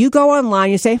that when you go online,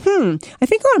 you say, I think I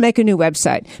want to make a new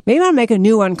website. Maybe I want to make a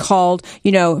new one called,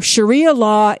 Sharia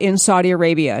law in Saudi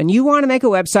Arabia. And you want to make a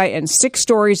website and 6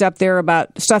 stories up there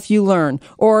about stuff you learn.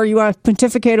 Or you want to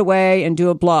pontificate away and do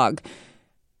a blog.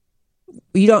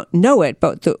 You don't know it,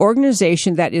 but the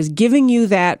organization that is giving you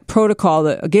that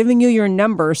protocol, giving you your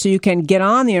number so you can get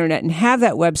on the internet and have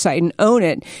that website and own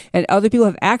it, and other people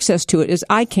have access to it, is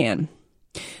ICANN.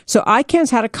 So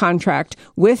ICANN's had a contract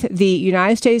with the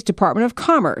United States Department of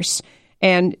Commerce,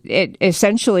 and it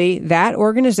essentially, that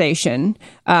organization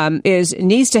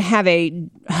needs to have a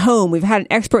home. We've had an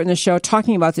expert in the show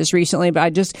talking about this recently, but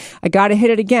I got to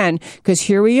hit it again, because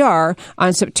here we are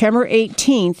on September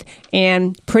 18th,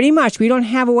 and pretty much we don't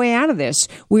have a way out of this.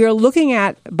 We are looking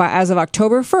at, as of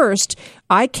October 1st,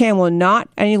 ICANN will not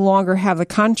any longer have the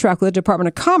contract with the Department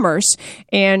of Commerce,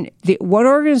 and the one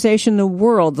organization in the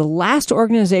world, the last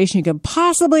organization you could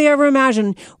possibly ever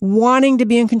imagine wanting to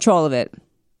be in control of it,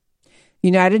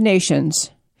 United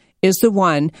Nations, is the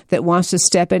one that wants to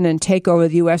step in and take over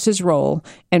the U.S.'s role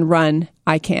and run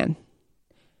ICANN.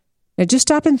 Now, just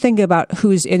stop and think about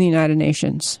who's in the United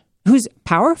Nations, who's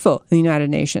powerful in the United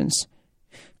Nations.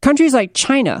 Countries like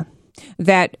China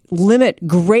that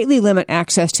greatly limit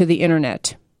access to the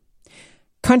internet.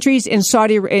 Countries in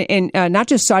not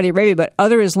just Saudi Arabia, but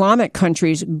other Islamic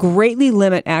countries greatly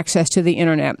limit access to the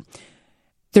internet.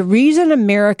 The reason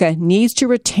America needs to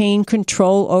retain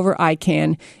control over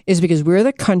ICANN is because we're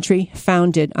the country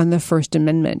founded on the First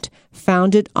Amendment,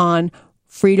 founded on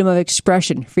freedom of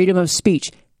expression, freedom of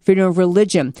speech, freedom of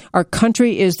religion. Our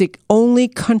country is the only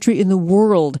country in the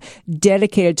world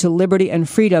dedicated to liberty and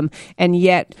freedom, and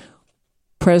yet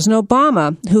President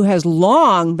Obama, who has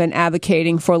long been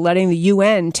advocating for letting the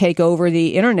UN take over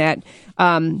the internet,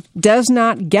 does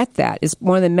not get that. It's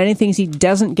one of the many things he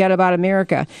doesn't get about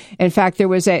America. In fact, there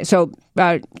was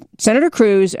Senator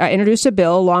Cruz introduced a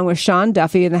bill along with Sean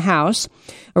Duffy in the House,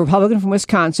 a Republican from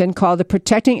Wisconsin, called the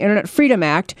Protecting Internet Freedom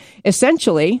Act.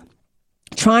 Essentially,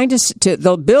 trying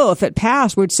the bill, if it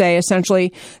passed, would say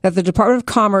essentially that the Department of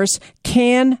Commerce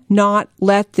cannot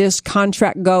let this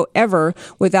contract go ever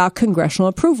without congressional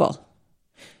approval.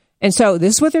 And so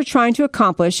this is what they're trying to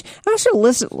accomplish. I'm just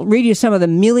going to read you some of the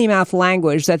mealy-mouthed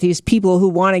language that these people who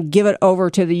want to give it over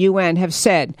to the UN have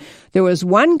said. There was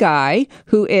one guy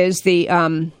who is the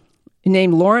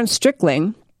named Lawrence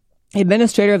Strickling,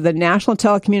 administrator of the National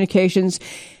Telecommunications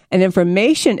and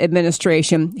Information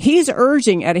Administration. He's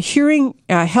urging at a hearing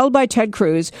held by Ted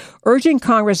Cruz, urging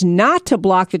Congress not to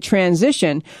block the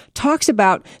transition, talks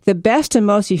about the best and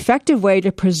most effective way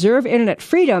to preserve internet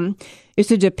freedom is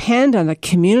to depend on the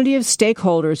community of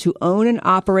stakeholders who own and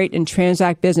operate and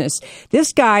transact business.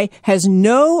 This guy has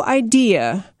no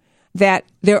idea that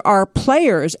there are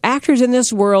players, actors in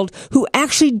this world who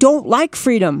actually don't like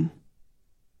freedom,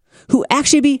 who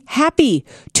actually be happy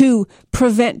to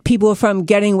prevent people from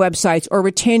getting websites or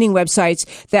retaining websites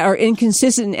that are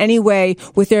inconsistent in any way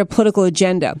with their political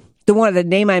agenda. The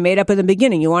name I made up in the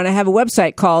beginning. You want to have a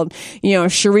website called,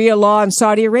 Sharia law in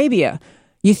Saudi Arabia.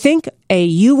 You think a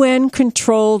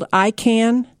UN-controlled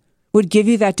ICANN would give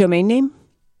you that domain name?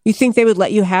 You think they would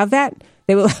let you have that?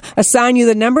 They will assign you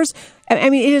the numbers? I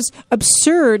mean, it is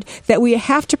absurd that we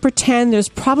have to pretend there's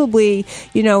probably,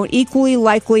 an equally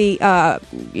likely,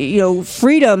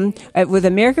 freedom with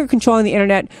America controlling the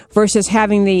internet versus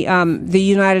having the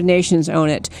United Nations own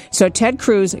it. So Ted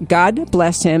Cruz, God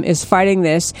bless him, is fighting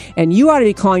this, and you ought to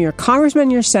be calling your congressman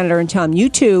and your senator and tell them you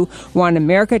too want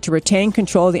America to retain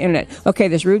control of the internet. Okay,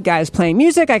 this rude guy is playing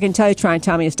music. I can tell you, trying to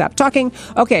tell me to stop talking.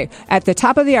 Okay, at the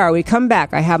top of the hour, we come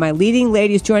back. I have my leading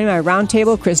ladies joining my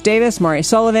roundtable, Chris Davis, Mari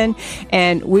Sullivan,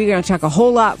 and we're going to talk a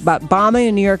whole lot about bombing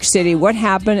in New York City, what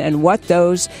happened, and what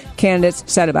those candidates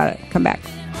said about it. Come back.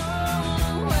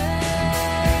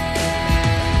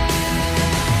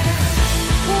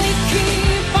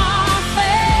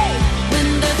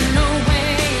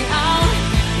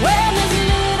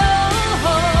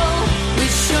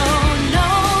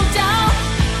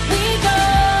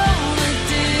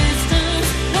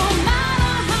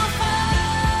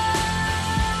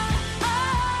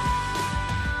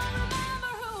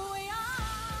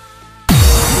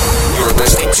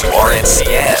 To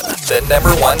RNCN, the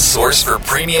 #1 source for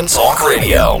premium talk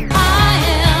radio. I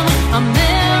am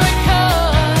America.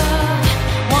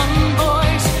 One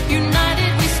voice,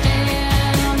 united we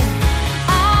stand.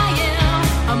 I am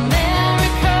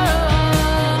America.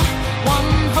 One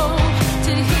hope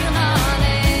to heal our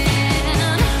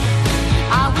land.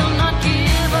 I will not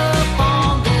give up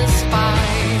on this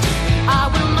fight. I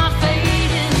will not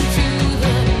fade into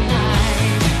the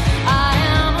night. I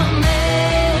am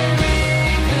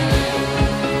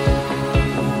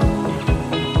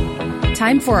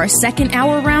Time for our second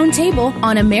hour roundtable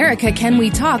on America Can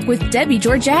We Talk with Debbie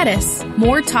Georgatos.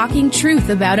 More talking truth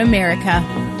about America.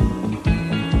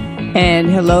 And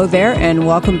hello there, and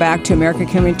welcome back to America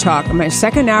Can We Talk. In my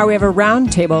second hour, we have a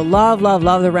roundtable. Love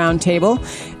the roundtable.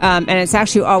 And it's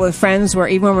actually all with friends where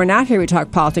even when we're not here, we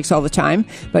talk politics all the time.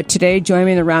 But today, joining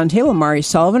me in the roundtable, Mari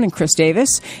Sullivan and Chris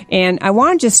Davis. And I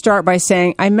want to just start by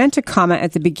saying I meant to comment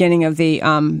at the beginning of the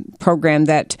program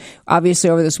that obviously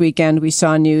over this weekend, we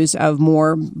saw news of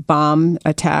more bomb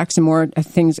attacks and more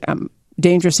things,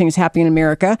 dangerous things happening in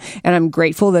America. And I'm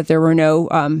grateful that there were no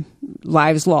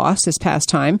lives lost this past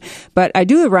time. But I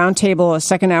do a roundtable, a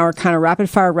second hour kind of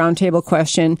rapid fire roundtable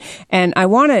question. And I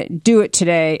want to do it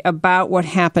today about what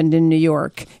happened in New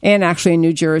York and actually in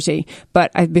New Jersey.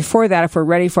 But before that, if we're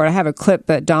ready for it, I have a clip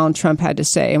that Donald Trump had to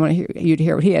say. I want you to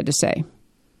hear what he had to say.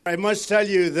 I must tell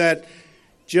you that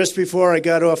just before I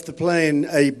got off the plane,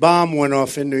 a bomb went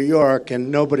off in New York,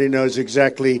 and nobody knows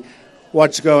exactly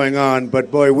what's going on. But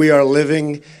boy, we are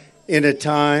living in a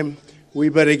time. We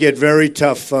better get very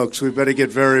tough, folks. We better get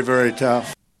very, very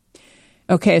tough.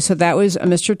 Okay, so that was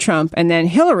Mr. Trump. And then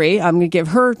Hillary, I'm going to give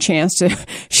her a chance to,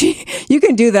 you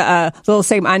can do the little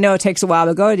segment. I know it takes a while,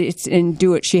 but go ahead and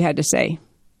do what she had to say.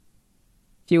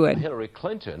 If you would. Hillary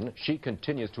Clinton, she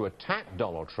continues to attack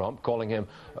Donald Trump, calling him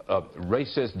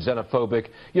racist, xenophobic,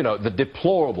 the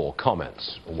deplorable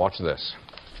comments. Watch this.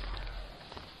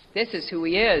 This is who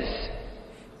he is.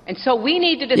 And so we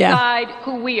need to decide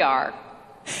who we are.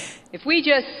 If we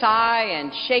just sigh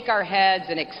and shake our heads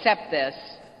and accept this,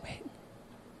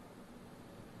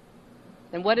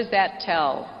 then what does that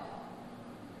tell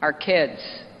our kids?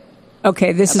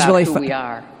 Okay, this is really who fun. we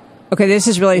are? Okay, this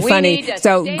is really We funny. need to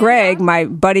So stand Greg, up. my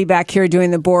buddy back here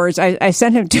doing the boards, I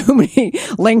sent him too many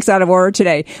links out of order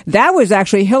today. That was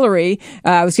actually Hillary.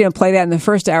 I was going to play that in the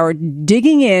first hour,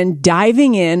 diving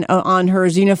in on her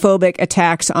xenophobic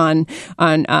attacks on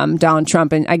Donald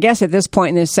Trump. And I guess at this point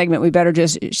in this segment, we better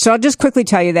so I'll just quickly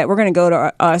tell you that we're going to go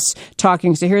to us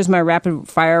talking. So here's my rapid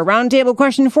fire roundtable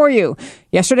question for you.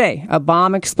 Yesterday, a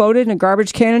bomb exploded in a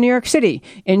garbage can in New York City,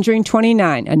 injuring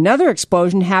 29. Another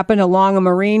explosion happened along a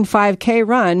Marine 5K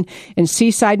run in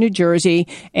Seaside, New Jersey,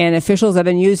 and officials have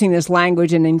been using this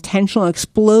language, an intentional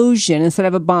explosion instead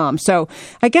of a bomb. So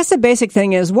I guess the basic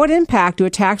thing is, what impact do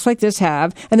attacks like this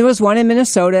have? And there was one in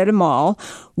Minnesota at a mall.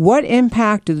 What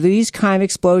impact do these kind of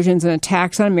explosions and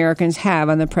attacks on Americans have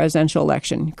on the presidential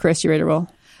election? Chris, you ready to roll?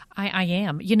 I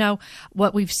am. You know,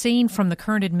 what we've seen from the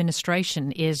current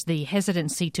administration is the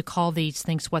hesitancy to call these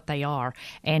things what they are.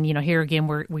 And, you know, here again,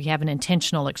 we have an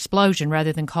intentional explosion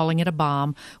rather than calling it a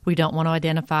bomb. We don't want to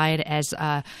identify it as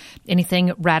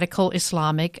anything radical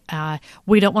Islamic.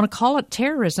 We don't want to call it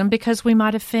terrorism because we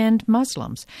might offend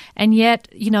Muslims. And yet,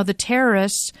 you know, the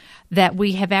terrorists that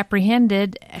we have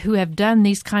apprehended who have done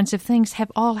these kinds of things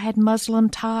have all had Muslim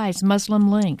ties, Muslim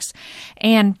links.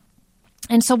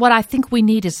 And so what I think we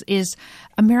need is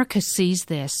America sees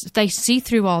this. They see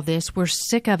through all this. We're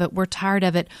sick of it. We're tired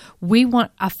of it. We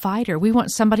want a fighter. We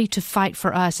want somebody to fight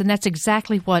for us. And that's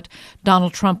exactly what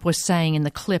Donald Trump was saying in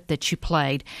the clip that you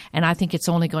played. And I think it's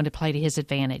only going to play to his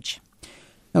advantage.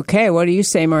 Okay, what do you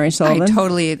say, Murray Sullivan? I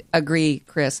totally agree,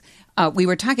 Chris. We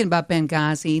were talking about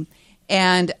Benghazi,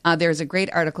 and there's a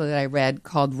great article that I read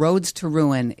called Roads to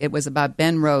Ruin. It was about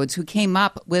Ben Rhodes, who came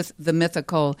up with the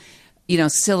mythical,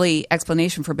 silly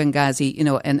explanation for Benghazi,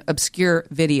 an obscure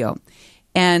video.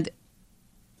 And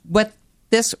what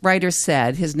this writer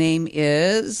said, his name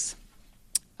is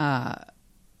Adam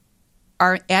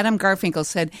Garfinkel,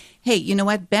 said, hey, you know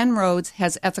what? Ben Rhodes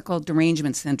has ethical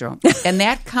derangement syndrome. And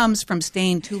that comes from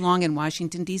staying too long in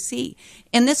Washington, D.C.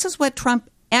 And this is what Trump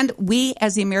and we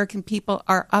as the American people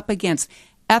are up against.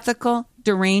 Ethical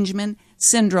derangement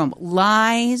syndrome.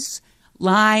 Lies,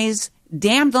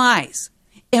 damned lies.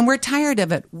 And we're tired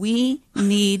of it. We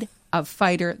need a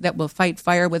fighter that will fight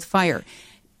fire with fire.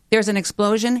 There's an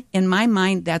explosion. In my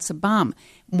mind, that's a bomb.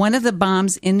 One of the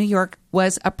bombs in New York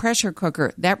was a pressure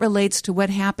cooker. That relates to what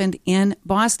happened in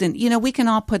Boston. We can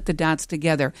all put the dots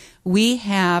together. We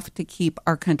have to keep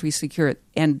our country secure.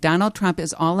 And Donald Trump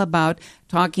is all about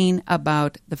talking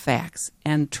about the facts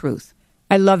and truth.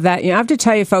 I love that. I have to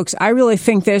tell you, folks, I really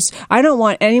think I don't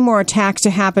want any more attacks to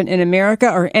happen in America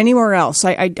or anywhere else.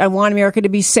 I want America to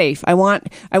be safe. I want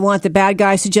the bad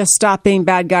guys to just stop being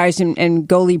bad guys and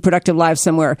go lead productive lives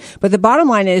somewhere. But the bottom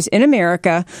line is, in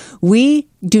America, we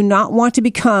do not want to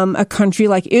become a country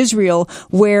like Israel,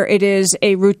 where it is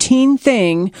a routine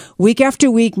thing, week after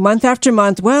week, month after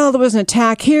month. Well, there was an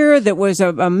attack here. There was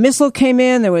a missile came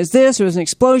in. There was this. There was an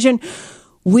explosion.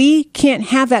 We can't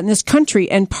have that in this country.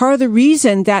 And part of the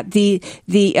reason that the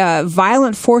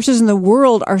violent forces in the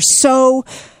world are so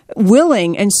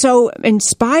willing and so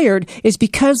inspired is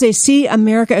because they see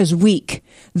America as weak.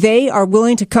 They are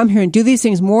willing to come here and do these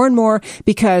things more and more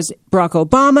because Barack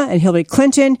Obama and Hillary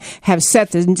Clinton have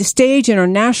set the stage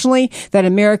internationally that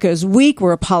America is weak.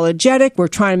 We're apologetic. We're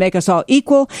trying to make us all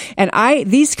equal. And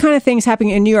these kind of things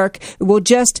happening in New York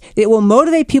it will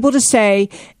motivate people to say,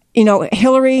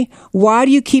 Hillary, why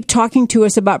do you keep talking to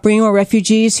us about bringing more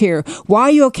refugees here? Why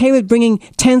are you okay with bringing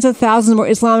tens of thousands more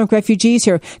Islamic refugees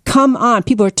here? Come on.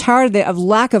 People are tired of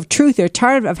lack of truth. They're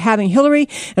tired of having Hillary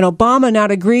and Obama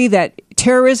not agree that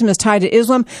terrorism is tied to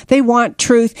Islam. They want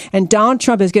truth, and Donald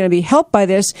Trump is going to be helped by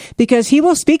this because he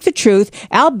will speak the truth,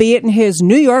 albeit in his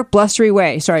New York blustery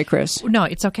way. Sorry, Chris. No,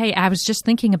 it's okay. I was just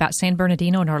thinking about San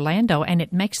Bernardino and Orlando, and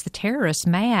it makes the terrorists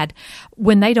mad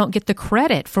when they don't get the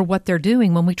credit for what they're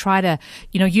doing, when we try to,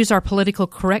 use our political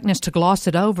correctness to gloss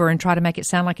it over and try to make it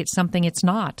sound like it's something it's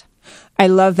not. I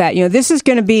love that. This is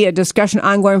going to be a discussion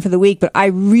ongoing for the week, but I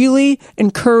really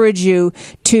encourage you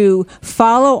to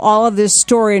follow all of this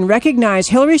story and recognize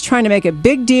Hillary's trying to make a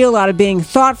big deal out of being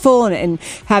thoughtful and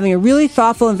having a really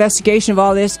thoughtful investigation of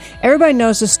all this. Everybody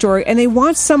knows the story, and they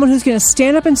want someone who's going to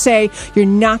stand up and say, you're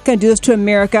not going to do this to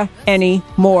America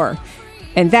anymore.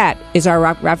 And that is our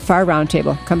Rapid Fire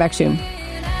Roundtable. Come back soon.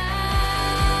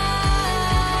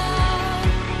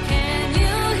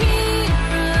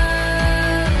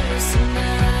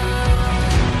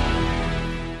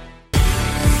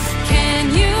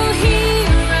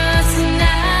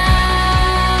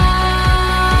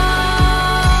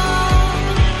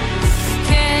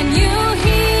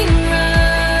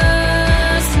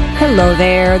 Hello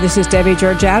there. This is Debbie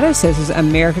Georgiadis. This is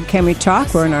America Can We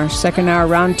Talk? We're in our second hour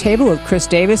roundtable with Chris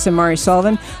Davis and Mari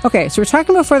Sullivan. Okay, so we're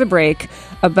talking before the break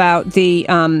about the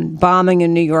bombing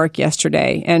in New York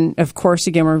yesterday. And, of course,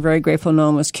 again, we're very grateful no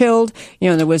one was killed. You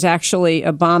know, there was actually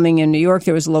a bombing in New York.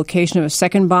 There was a location of a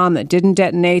second bomb that didn't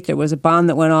detonate. There was a bomb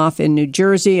that went off in New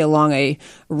Jersey along a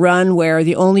run where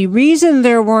the only reason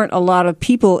there weren't a lot of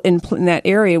people in that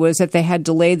area was that they had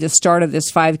delayed the start of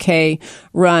this 5K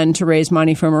run to raise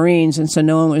money for Marines, and so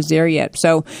no one was there yet.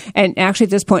 So, and actually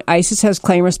at this point, ISIS has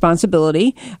claimed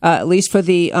responsibility, at least for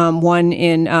the one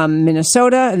in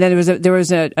Minnesota. And then there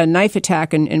was a knife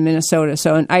attack in Minnesota.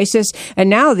 So in ISIS, and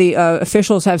now the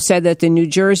officials have said that the New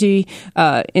Jersey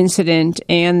incident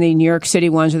and the New York City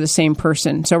ones are the same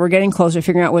person. So we're getting closer to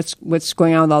figuring out what's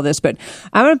going on with all this. But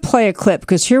I'm going to play a clip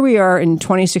because here we are in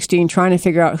 2016 trying to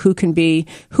figure out who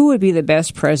would be the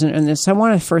best president in this. I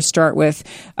want to first start with,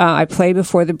 I played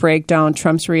before the break Donald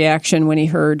Trump's reaction when he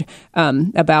heard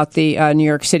about the New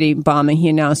York City bombing. He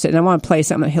announced it. And I want to play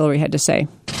something that Hillary had to say.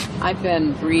 I've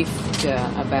been briefed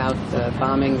about the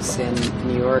bombings in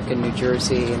New York and New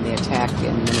Jersey and the attack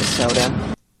in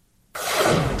Minnesota.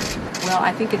 Well,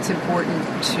 I think it's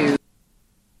important to... Did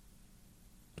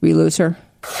we lose her?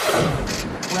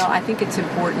 Well, I think it's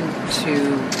important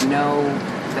to know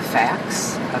the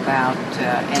facts about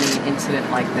any incident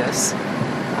like this.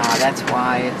 That's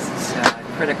why it's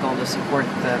critical to support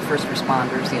the first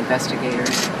responders, the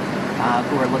investigators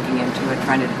who are looking into it,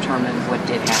 trying to determine what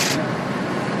did happen.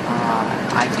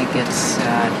 I think it's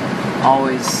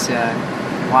always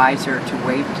wiser to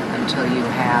wait until you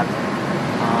have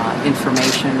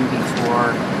information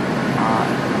before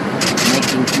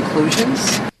making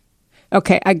conclusions.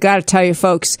 Okay, I got to tell you,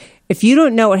 folks, if you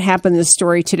don't know what happened in this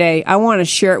story today, I want to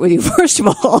share it with you. First of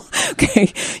all,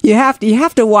 okay, you have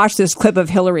to watch this clip of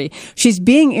Hillary. She's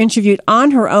being interviewed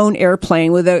on her own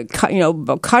airplane with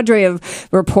a cadre of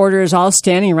reporters all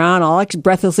standing around, all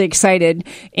breathlessly excited,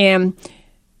 and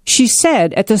she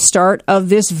said at the start of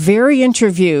this very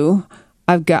interview,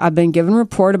 I've been given a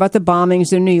report about the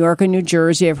bombings in New York and New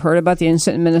Jersey. I've heard about the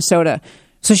incident in Minnesota.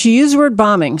 So she used the word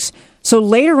bombings. So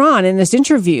later on in this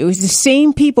interview, the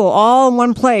same people all in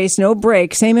one place, no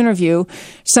break, same interview.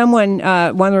 One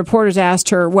of the reporters asked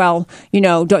her, well,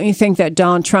 don't you think that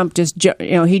Donald Trump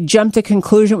he jumped to the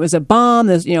conclusion it was a bomb?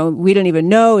 We don't even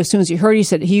know. As soon as he heard, he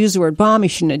said he used the word bomb. He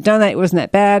shouldn't have done that. It wasn't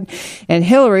that bad. And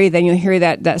Hillary, then you hear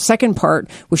that second part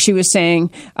where she was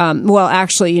saying, well,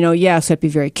 actually, yes, I'd be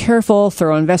very careful,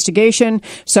 thorough investigation.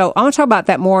 So I want to talk about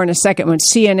that more in a second when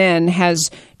CNN has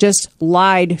just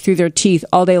lied through their teeth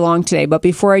all day long today. But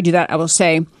before I do that, I will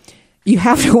say you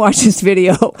have to watch this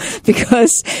video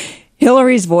because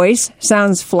Hillary's voice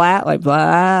sounds flat, like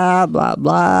blah, blah,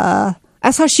 blah.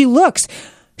 That's how she looks.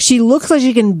 She looks like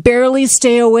she can barely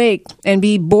stay awake and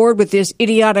be bored with this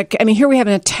idiotic. I mean, here we have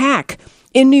an attack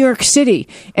in New York City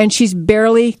and she's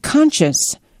barely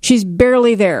conscious. She's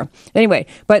barely there. Anyway,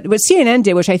 but what CNN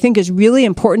did, which I think is really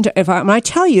important, when I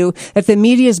tell you that the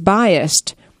media is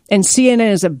biased and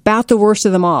CNN is about the worst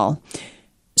of them all.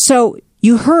 So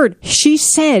you heard, she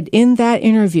said in that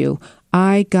interview,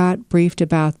 I got briefed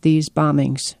about these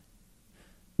bombings.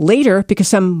 Later, because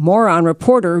some moron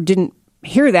reporter didn't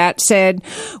hear that, said,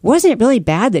 wasn't it really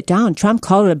bad that Donald Trump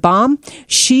called it a bomb?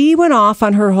 She went off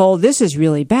on her whole, this is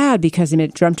really bad because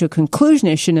it jumped to a conclusion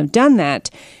it shouldn't have done that.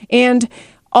 And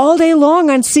all day long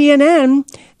on CNN,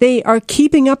 they are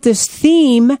keeping up this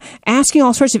theme, asking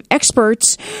all sorts of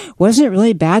experts, wasn't it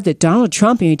really bad that Donald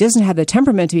Trump, he doesn't have the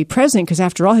temperament to be president because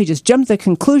after all, he just jumped to the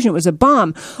conclusion it was a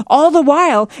bomb. All the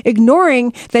while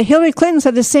ignoring that Hillary Clinton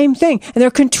said the same thing. And they're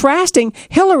contrasting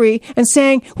Hillary and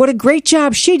saying what a great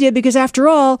job she did because after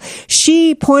all,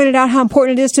 she pointed out how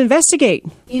important it is to investigate.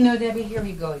 Debbie, here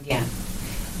we go again.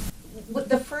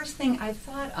 The first thing I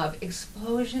thought of,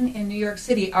 explosion in New York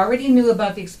City. Already knew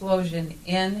about the explosion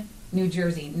in New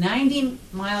Jersey, 90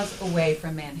 miles away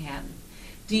from Manhattan.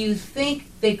 Do you think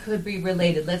they could be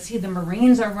related? Let's see, the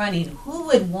Marines are running. Who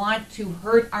would want to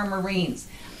hurt our Marines?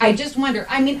 I just wonder.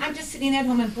 I mean, I'm just sitting at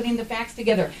home and putting the facts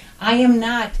together. I am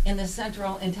not in the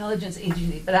Central Intelligence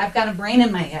Agency, but I've got a brain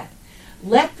in my head.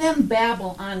 Let them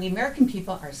babble on. The American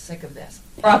people are sick of this.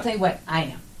 Or I'll tell you what, I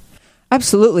am.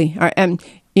 Absolutely.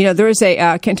 There is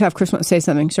I can't tell if Chris wants to say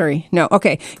something. Sorry. No.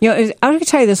 Okay. I'm going to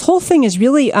tell you, this whole thing is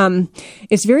really,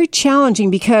 it's very challenging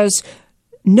because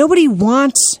nobody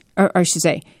wants, or I should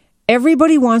say,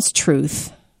 everybody wants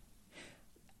truth.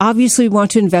 obviously we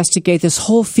want to investigate this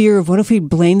whole fear of what if we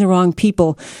blame the wrong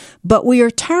people. But we are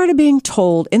tired of being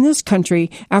told in this country,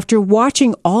 after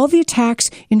watching all the attacks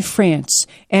in France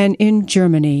and in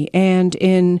Germany and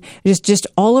in just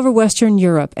all over Western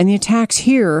Europe and the attacks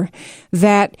here,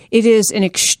 that it is an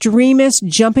extremist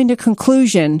jumping to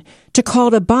conclusion to call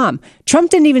it a bomb. Trump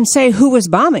didn't even say who was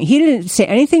bombing. He didn't say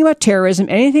anything about terrorism,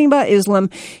 anything about Islam.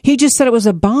 He just said it was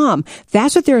a bomb.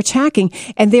 That's what they're attacking.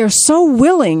 And they are so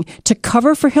willing to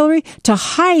cover for Hillary, to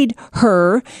hide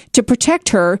her, to protect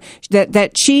her,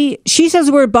 that she says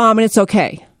the word bomb and it's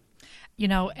okay. You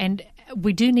know, and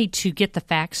we do need to get the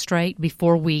facts straight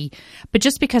but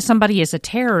just because somebody is a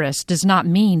terrorist does not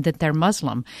mean that they're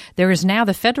Muslim. There is now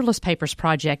the Federalist Papers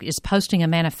Project is posting a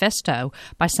manifesto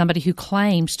by somebody who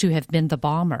claims to have been the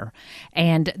bomber.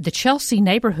 And the Chelsea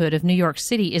neighborhood of New York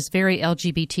City is very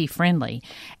LGBT friendly.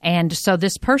 And so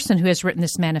this person who has written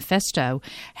this manifesto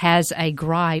has a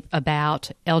gripe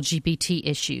about LGBT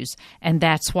issues. And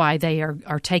that's why they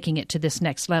are taking it to this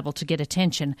next level to get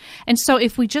attention. And so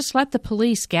if we just let the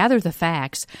police gather the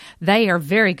facts, they are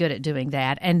very good at doing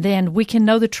that, and then we can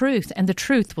know the truth, and the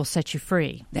truth will set you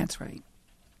free. That's right.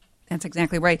 That's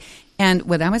exactly right. And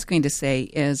what I was going to say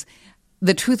is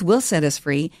the truth will set us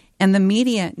free, and the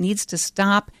media needs to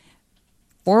stop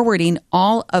forwarding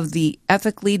all of the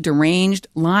ethically deranged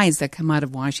lies that come out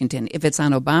of Washington. If it's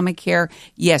on Obamacare,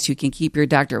 yes, you can keep your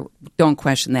doctor. Don't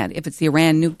question that. If it's the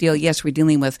Iran nuke deal, yes, we're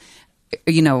dealing with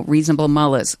reasonable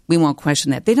mullahs. We won't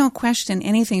question that. They don't question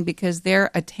anything because they're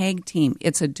a tag team.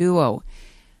 It's a duo.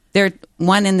 They're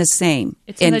one and the same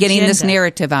in getting this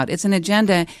narrative out. It's an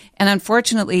agenda. And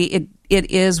unfortunately, it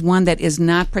is one that is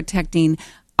not protecting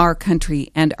our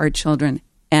country and our children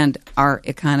and our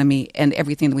economy and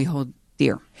everything that we hold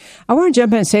dear. I want to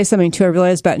jump in and say something, too. I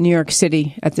realize about New York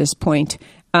City at this point.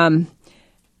 New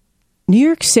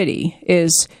York City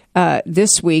is...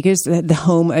 this week is the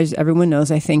home, as everyone knows,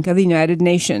 I think, of the United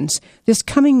Nations. This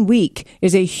coming week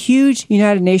is a huge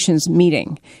United Nations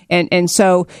meeting. And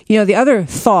so, the other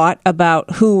thought about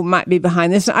who might be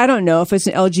behind this, I don't know if it's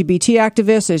an LGBT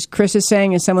activist, as Chris is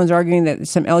saying, and someone's arguing that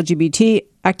some LGBT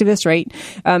activists, right?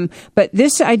 But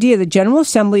this idea, the General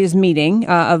Assembly is meeting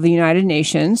of the United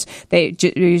Nations. We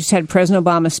just had President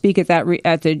Obama speak at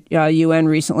at the UN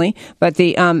recently. But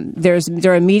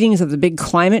there are meetings of the big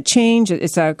climate change.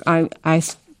 I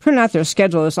printed out their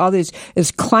schedule. There's all these. It's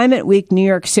Climate Week New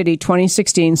York City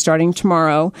 2016 starting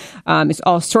tomorrow. It's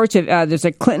all sorts of. There's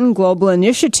a Clinton Global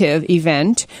Initiative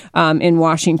event in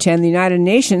Washington, the United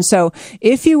Nations. So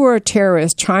if you were a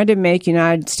terrorist trying to make the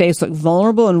United States look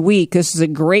vulnerable and weak, this is a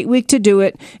great week to do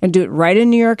it, and do it right in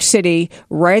New York City,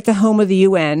 right at the home of the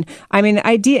UN. I mean, the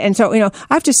idea. And so, I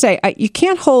have to say, you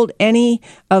can't hold any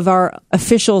of our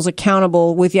officials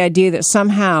accountable with the idea that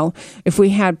somehow, if we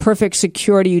had perfect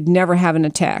security, you'd never have an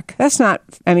attack. That's not,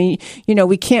 we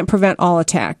can't prevent all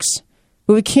attacks.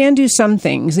 But we can do some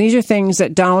things. These are things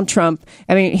that Donald Trump,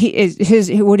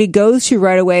 what he goes to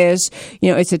right away is,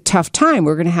 it's a tough time.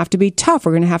 We're going to have to be tough.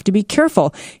 We're going to have to be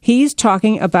careful. He's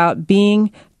talking about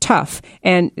being tough.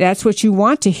 And that's what you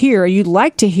want to hear. You'd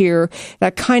like to hear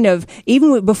that kind of,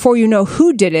 even before you know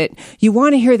who did it, you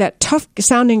want to hear that tough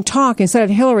sounding talk instead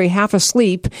of Hillary half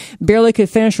asleep, barely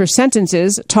could finish her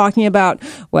sentences, talking about,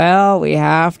 well, we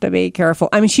have to be careful.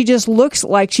 She just looks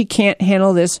like she can't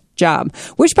handle this job,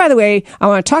 which, by the way, I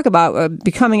want to talk about be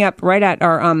coming up right at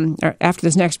our after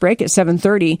this next break at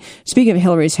 7:30. Speaking of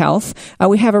Hillary's health,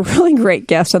 we have a really great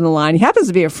guest on the line. He happens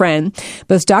to be a friend,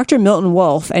 but it's Dr. Milton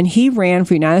Wolfe, and he ran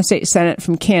for United States Senate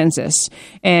from Kansas,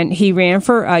 and he ran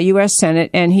for U.S. Senate,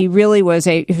 and he really was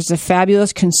a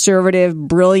fabulous, conservative,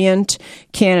 brilliant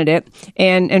candidate,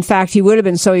 and in fact, he would have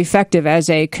been so effective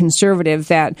as a conservative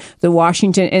that the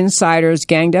Washington insiders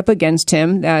ganged up against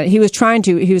him. He was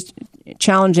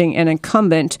challenging an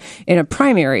incumbent in a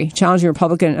primary, challenging a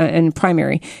Republican in a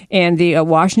primary. And the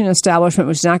Washington establishment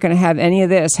was not going to have any of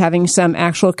this, having some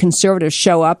actual conservatives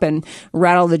show up and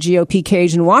rattle the GOP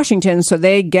cage in Washington. So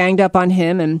they ganged up on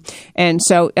him. And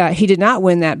so he did not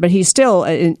win that, but he still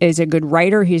is a good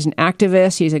writer. He's an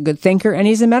activist. He's a good thinker, and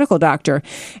he's a medical doctor.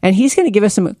 And he's going to give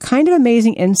us some kind of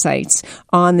amazing insights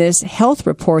on this health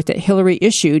report that Hillary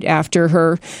issued after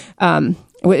her,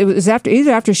 it was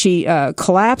either after she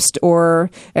collapsed or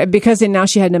because now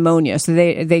she had pneumonia. So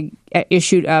they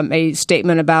issued a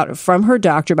statement from her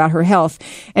doctor about her health.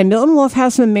 And Milton Wolfe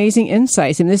has some amazing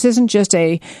insights. And this isn't just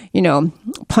a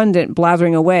pundit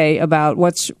blathering away about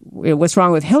what's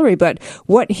wrong with Hillary, but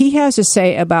what he has to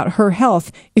say about her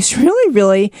health is really,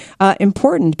 really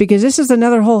important, because this is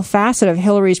another whole facet of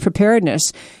Hillary's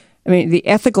preparedness. The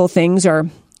ethical things are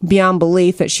beyond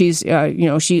belief that she's,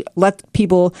 she let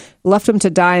people left him to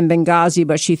die in Benghazi,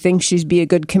 but she thinks she'd be a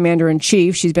good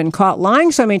commander-in-chief. She's been caught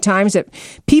lying so many times that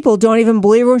people don't even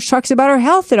believe her when she talks about her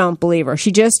health. They don't believe her.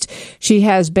 She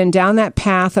has been down that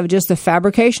path of just the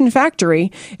fabrication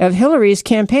factory of Hillary's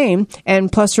campaign,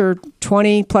 and plus her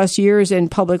 20-plus years in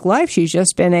public life, she's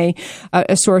just been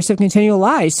a source of continual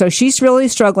lies. So she's really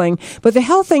struggling. But the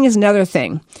health thing is another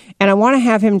thing, and I want to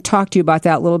have him talk to you about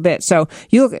that a little bit. So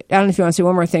I don't know if you want to say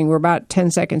one more thing. We're about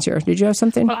 10 seconds here. Did you have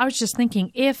something? Well, I was just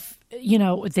thinking, if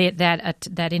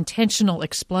that intentional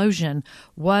explosion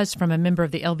was from a member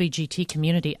of the LGBT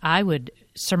community, I would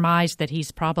surmise that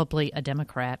he's probably a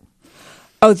Democrat.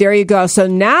 Oh, there you go. So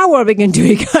now what are we going to do?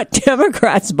 We got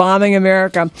Democrats bombing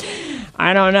America.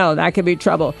 I don't know. That could be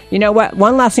trouble. You know what?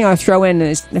 One last thing I'll throw in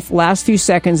is the last few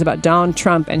seconds about Donald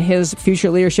Trump and his future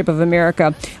leadership of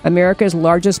America. America's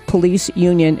largest police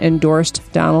union endorsed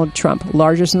Donald Trump,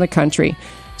 largest in the country.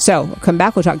 So we'll come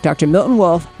back. We'll talk to Dr. Milton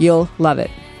Wolfe. You'll love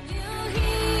it.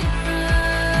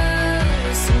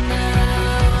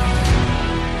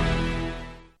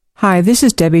 Hi, this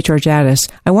is Debbie Georgatos.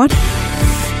 I want...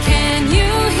 Can you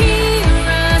hear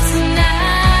us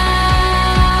now?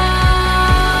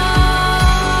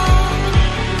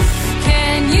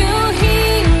 Can you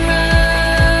hear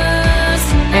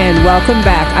us now? And welcome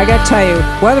back. I got to tell you,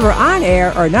 whether we're on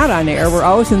air or not on air, we're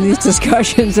always in these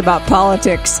discussions about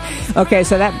politics. Okay,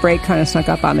 so that break kind of snuck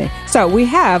up on me. So we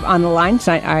have on the line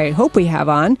tonight, I hope we have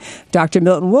on, Dr.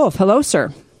 Milton Wolfe. Hello,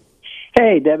 sir.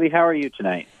 Hey, Debbie, how are you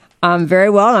tonight? Very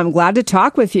well. I'm glad to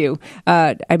talk with you.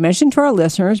 I mentioned to our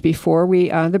listeners before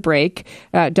the break,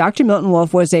 Dr. Milton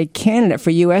Wolfe was a candidate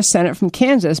for U.S. Senate from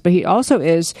Kansas, but he also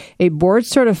is a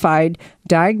board-certified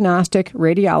diagnostic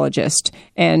radiologist,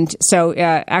 and so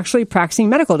actually practicing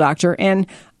medical doctor. And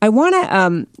I want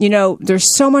to,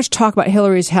 there's so much talk about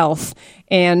Hillary's health,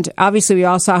 and obviously we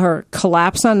all saw her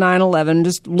collapse on 9/11,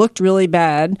 just looked really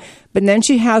bad. But then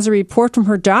she has a report from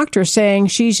her doctor saying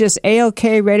she's just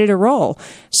A-OK, ready to roll.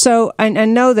 So I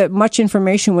know that much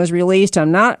information was released.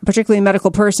 I'm not particularly a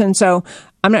medical person, so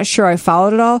I'm not sure I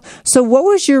followed it all. So what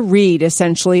was your read,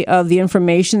 essentially, of the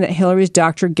information that Hillary's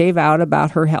doctor gave out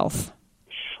about her health?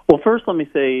 Well, first, let me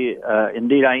say,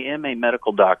 indeed, I am a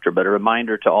medical doctor, but a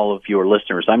reminder to all of your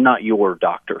listeners, I'm not your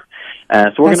doctor.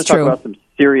 So we're going to talk about some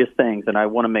serious things, and I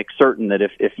want to make certain that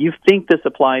if you think this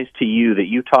applies to you, that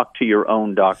you talk to your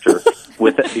own doctor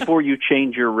with it before you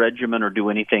change your regimen or do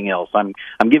anything else. I'm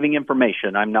giving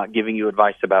information. I'm not giving you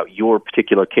advice about your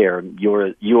particular care,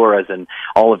 your as in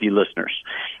all of you listeners.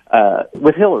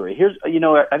 With Hillary,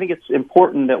 I think it's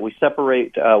important that we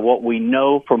separate what we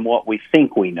know from what we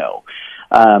think we know.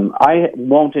 I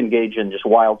won't engage in just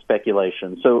wild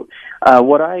speculation. So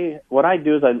what I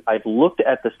do is I've looked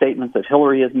at the statements that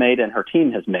Hillary has made and her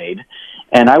team has made,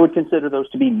 and I would consider those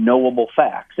to be knowable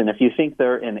facts. And if you think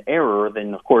they're in error,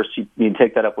 then of course you need to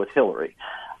take that up with Hillary.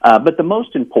 But the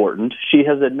most important, she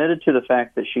has admitted to the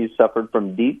fact that she's suffered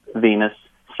from deep venous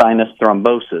sinus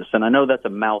thrombosis, and I know that's a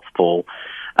mouthful.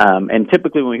 And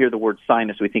typically when we hear the word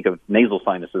sinus, we think of nasal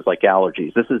sinuses like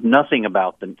allergies. This is nothing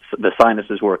about the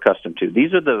sinuses we're accustomed to.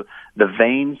 These are the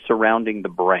veins surrounding the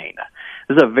brain.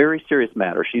 This is a very serious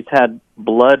matter. She's had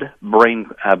brain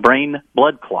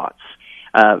blood clots.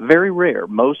 Very rare.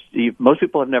 Most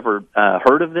people have never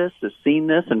heard of this, have seen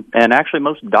this, and actually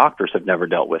most doctors have never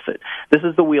dealt with it. This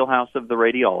is the wheelhouse of the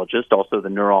radiologist, also the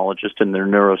neurologist and the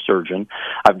neurosurgeon.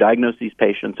 I've diagnosed these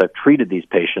patients. I've treated these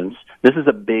patients. This is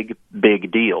a big,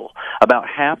 big deal. About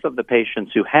half of the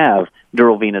patients who have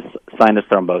dural venous sinus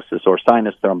thrombosis or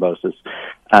sinus thrombosis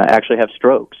actually have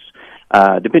strokes,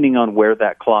 depending on where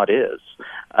that clot is.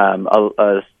 A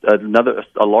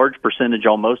large percentage,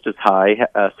 almost as high,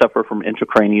 suffer from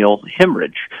intracranial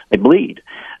hemorrhage. They bleed.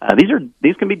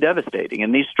 These can be devastating,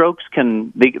 and these strokes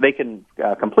can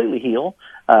completely heal.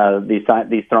 These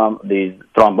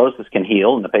thrombosis can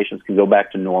heal, and the patients can go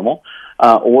back to normal,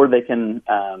 or they can.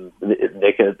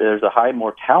 There's a high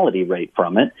mortality rate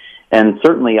from it, and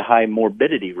certainly a high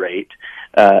morbidity rate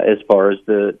as far as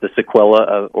the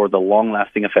sequela or the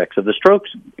long-lasting effects of the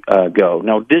strokes go.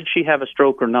 Now, did she have a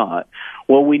stroke or not?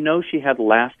 Well, we know she had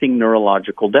lasting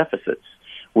neurological deficits.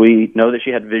 We know that she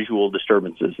had visual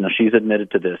disturbances. Now, she's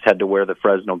admitted to this, had to wear the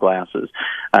Fresnel glasses.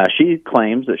 She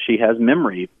claims that she has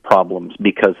memory problems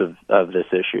because of this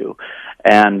issue.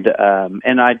 And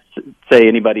I'd say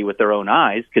anybody with their own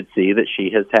eyes could see that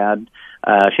she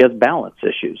has balance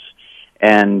issues.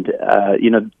 And,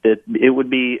 it would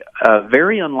be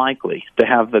very unlikely to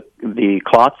have the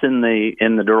clots in the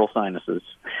dural sinuses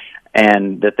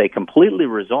and that they completely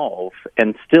resolve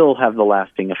and still have the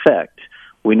lasting effect.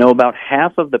 We know about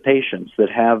half of the patients that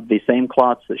have the same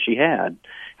clots that she had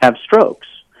have strokes.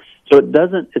 So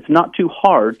it's not too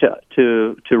hard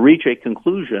to reach a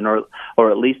conclusion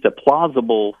or at least a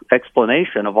plausible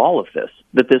explanation of all of this,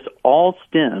 that this all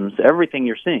stems, everything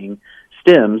you're seeing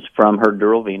stems from her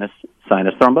dural venous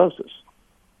sinus thrombosis.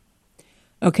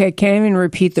 Okay, can't even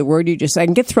repeat the word you just said. I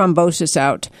can get thrombosis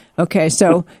out. Okay,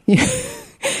 so,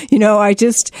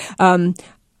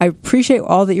 I appreciate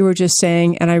all that you were just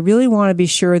saying, and I really want to be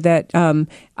sure that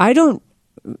I don't,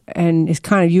 and it's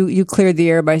kind of you cleared the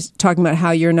air by talking about how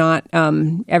you're not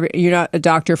you're not a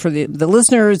doctor for the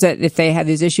listeners, that if they have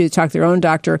these issues, talk to their own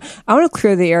doctor. I want to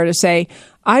clear the air to say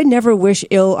I never wish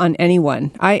ill on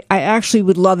anyone. I actually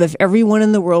would love if everyone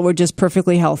in the world were just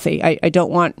perfectly healthy. I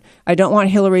don't want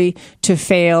Hillary to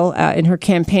fail in her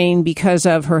campaign because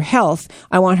of her health.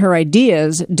 I want her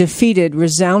ideas defeated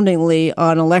resoundingly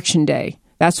on Election Day.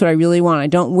 That's what I really want. I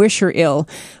don't wish her ill.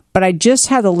 But I just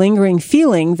have the lingering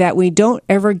feeling that we don't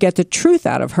ever get the truth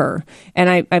out of her.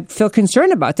 And I feel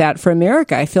concerned about that for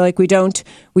America. I feel like we're not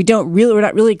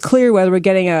really clear whether we're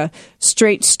getting a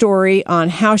straight story on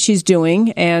how she's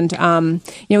doing. And,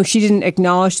 she didn't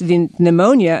acknowledge the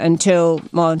pneumonia until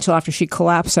after she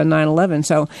collapsed on 9/11.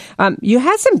 So, you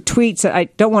had some tweets that I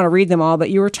don't want to read them all, but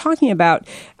you were talking about,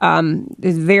 the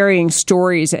varying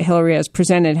stories that Hillary has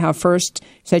presented, how first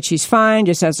said she's fine,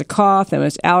 just has a cough, then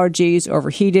was allergies,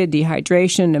 overheated,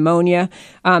 dehydration, pneumonia.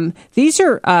 These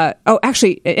are,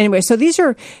 so these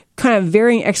are kind of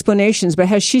varying explanations, but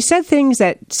has she said things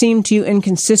that seem to you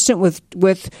inconsistent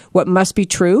with what must be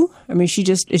true? I mean,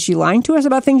 is she lying to us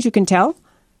about things you can tell?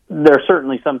 There are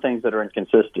certainly some things that are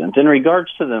inconsistent. In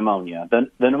regards to the pneumonia, the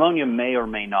pneumonia may or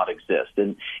may not exist,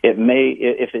 and it may,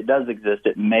 if it does exist,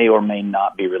 it may or may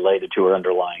not be related to her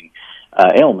underlying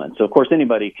ailment. So, of course,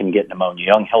 anybody can get pneumonia.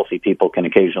 Young, healthy people can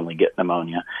occasionally get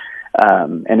pneumonia.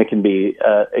 And it can be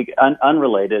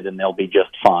unrelated, and they'll be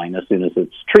just fine as soon as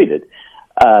it's treated.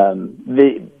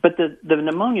 But the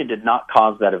pneumonia did not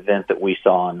cause that event that we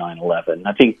saw on 9/11.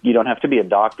 I think you don't have to be a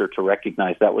doctor to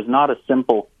recognize that was not a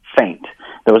simple faint.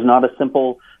 There was not a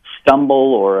simple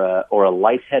stumble or a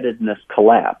lightheadedness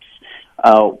collapse.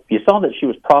 You saw that she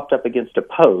was propped up against a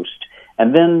post.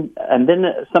 And then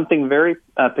something very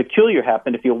peculiar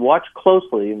happened. If you watch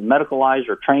closely, medical eyes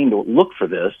are trained to look for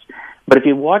this, but if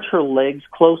you watch her legs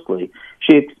closely,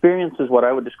 she experiences what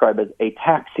I would describe as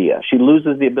ataxia. She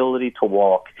loses the ability to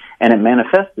walk, and it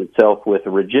manifests itself with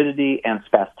rigidity and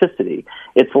spasticity.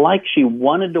 It's like she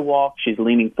wanted to walk, she's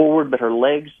leaning forward, but her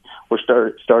legs were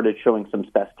started showing some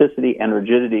spasticity and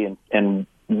rigidity and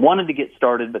wanted to get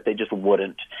started, but they just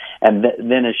wouldn't. And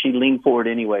then as she leaned forward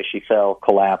anyway, she fell,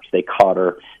 collapsed. They caught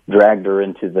her, dragged her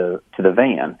into the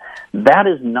van. That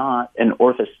is not an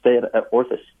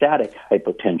orthostatic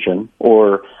hypotension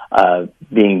or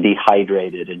being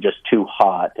dehydrated and just too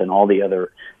hot and all the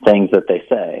other things that they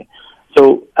say.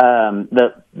 So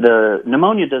the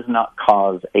pneumonia does not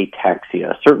cause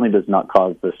ataxia, certainly does not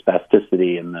cause the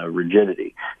spasticity and the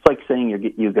rigidity. It's like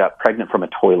saying you got pregnant from a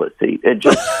toilet seat. It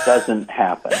just doesn't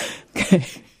happen.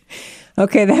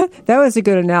 Okay, that was a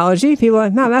good analogy. People are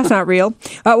like, no, that's not real.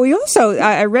 We also,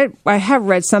 I have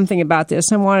read something about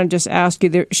this. I want to just ask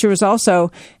you. She has also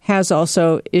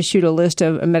issued a list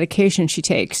of medication she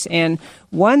takes, and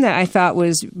one that I thought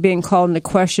was being called into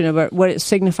question about what it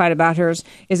signified about her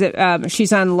is that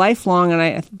she's on lifelong, and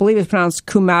I believe it's pronounced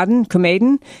Coumadin,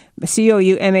 Coumadin,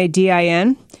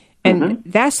 and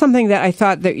that's something that I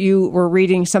thought that you were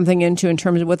reading something into in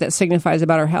terms of what that signifies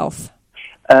about her health.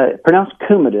 Pronounced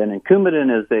Coumadin, and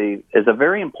Coumadin is a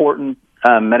very important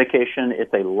medication.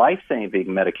 It's a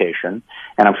life-saving medication,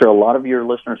 and I'm sure a lot of your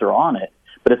listeners are on it.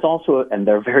 But it's also, and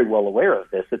they're very well aware of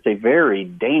this, it's a very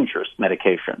dangerous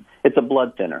medication. It's a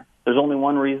blood thinner. There's only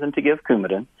one reason to give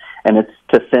Coumadin, and it's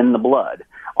to thin the blood.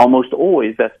 Almost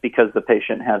always, that's because the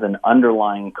patient has an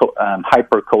underlying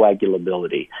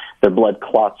hypercoagulability. Their blood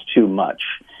clots too much.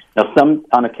 Now,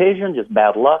 on occasion, just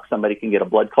bad luck, somebody can get a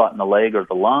blood clot in the leg or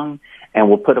the lung, and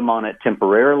we'll put them on it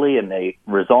temporarily, and they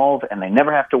resolve, and they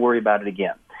never have to worry about it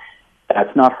again.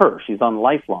 That's not her. She's on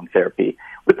lifelong therapy.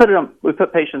 We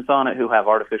put patients on it who have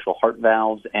artificial heart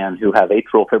valves and who have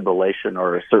atrial fibrillation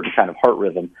or a certain kind of heart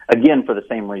rhythm, again, for the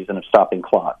same reason of stopping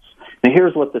clots. Now,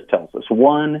 here's what this tells us.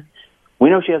 One, we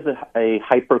know she has a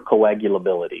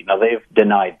hypercoagulability. Now, they've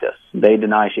denied this. They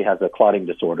deny she has a clotting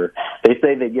disorder. They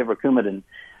say they give her Coumadin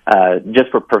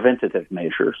just for preventative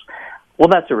measures. Well,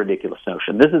 that's a ridiculous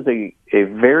notion. This is a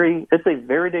very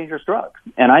dangerous drug.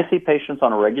 And I see patients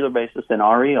on a regular basis in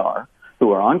RER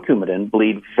who are on Coumadin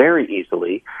bleed very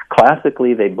easily.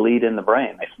 Classically, they bleed in the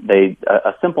brain.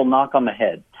 A simple knock on the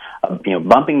head,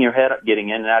 bumping your head up, getting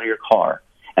in and out of your car,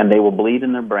 and they will bleed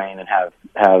in their brain and have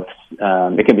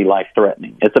it can be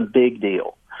life-threatening. It's a big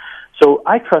deal. So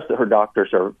I trust that her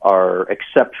doctors are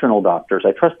exceptional doctors.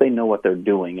 I trust they know what they're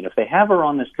doing. And if they have her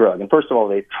on this drug, and first of all,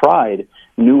 they've tried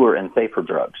newer and safer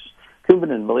drugs.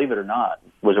 Coumadin, believe it or not,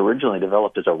 was originally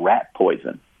developed as a rat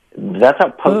poison. That's how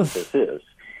potent this is.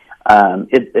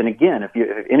 And again, if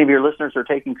any of your listeners are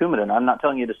taking Coumadin, I'm not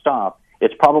telling you to stop.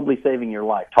 It's probably saving your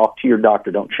life. Talk to your doctor.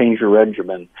 Don't change your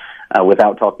regimen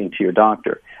without talking to your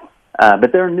doctor.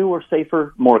 But there are newer,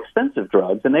 safer, more expensive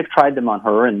drugs, and they've tried them on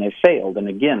her, and they've failed. And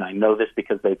again, I know this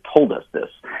because they've told us this.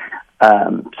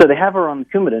 So they have her on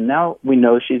Coumadin. Now we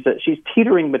know she's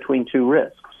teetering between two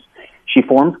risks. She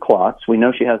forms clots. We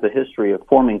know she has a history of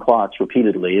forming clots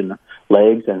repeatedly in the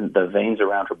legs and the veins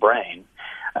around her brain.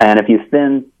 And if you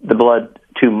thin the blood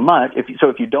too much, if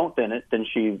you don't thin it, then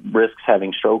she risks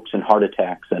having strokes and heart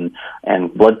attacks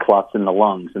and blood clots in the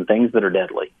lungs and things that are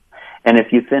deadly. And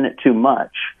if you thin it too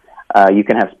much, you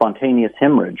can have spontaneous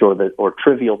hemorrhage or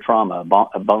trivial trauma,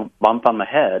 a bump on the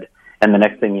head, and the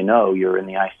next thing you know, you're in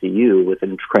the ICU with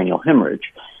an intracranial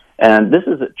hemorrhage. And this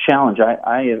is a challenge.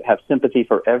 I have sympathy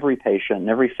for every patient and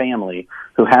every family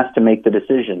who has to make the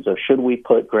decisions of should we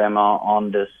put grandma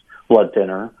on this blood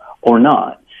thinner or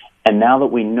not. And now that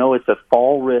we know it's a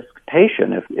fall risk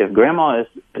patient, if grandma is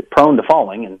prone to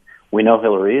falling, and we know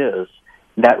Hillary is,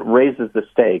 that raises the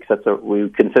stakes. We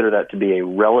consider that to be a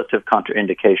relative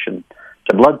contraindication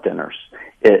to blood thinners.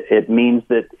 It means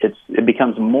that it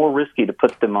becomes more risky to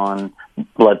put them on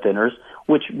blood thinners,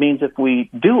 which means if we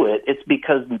do it, it's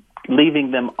because leaving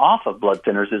them off of blood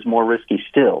thinners is more risky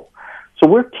still. So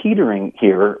we're teetering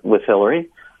here with Hillary.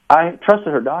 I trust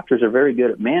that her doctors are very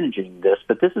good at managing this,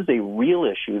 but this is a real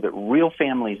issue that real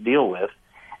families deal with,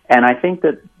 and I think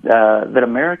that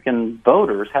American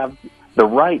voters have the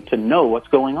right to know what's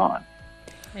going on.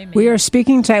 Amen. We are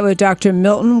speaking tonight with Dr.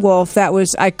 Milton Wolfe.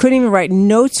 I couldn't even write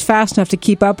notes fast enough to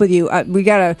keep up with you. We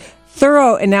got a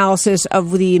thorough analysis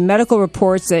of the medical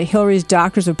reports that Hillary's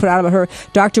doctors have put out about her.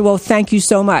 Dr. Wolfe, thank you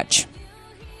so much.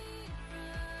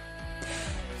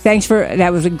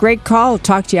 That was a great call. I'll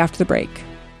talk to you after the break.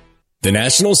 The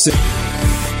National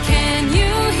Can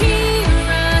you hear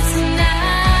us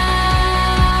now?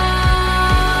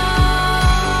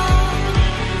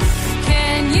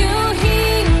 Can you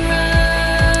hear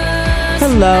us?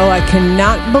 Hello, I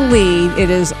cannot believe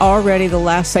it is already the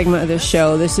last segment of this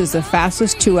show. This is the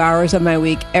fastest 2 hours of my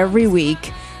week every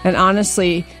week. And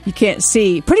honestly, you can't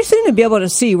see. Pretty soon to be able to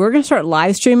see. We're going to start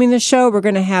live streaming this show. We're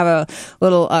going to have a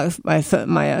little my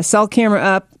cell camera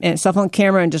up and cell phone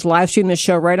camera and just live stream the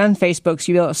show right on Facebook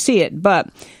so you'll be able to see it. But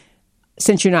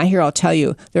since you're not here, I'll tell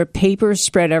you, there are papers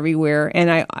spread everywhere,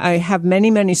 and I have many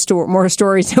more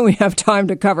stories than we have time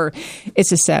to cover.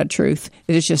 It's a sad truth.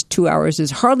 It is just 2 hours.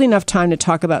 There's hardly enough time to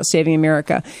talk about saving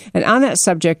America. And on that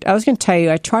subject, I was going to tell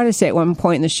you, I tried to say at one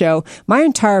point in the show, my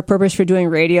entire purpose for doing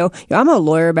radio, I'm a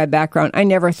lawyer by background. I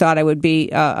never thought I would be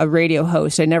a radio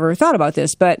host. I never thought about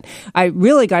this, but I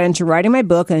really got into writing my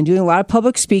book and doing a lot of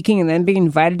public speaking and then being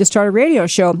invited to start a radio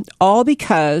show, all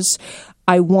because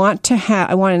I want to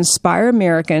inspire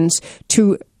Americans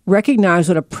to recognize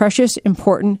what a precious,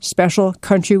 important, special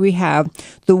country we have.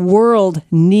 The world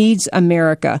needs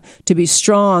America to be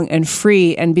strong and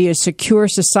free and be a secure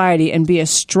society and be a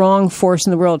strong force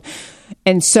in the world.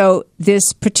 And so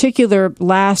this particular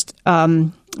last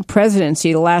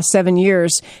presidency, the last 7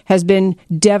 years, has been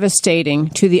devastating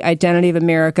to the identity of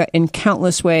America in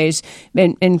countless ways.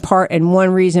 In part, and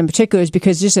one reason in particular is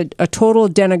because just a total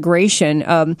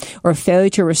denigration or failure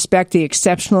to respect the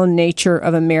exceptional nature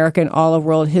of America in all of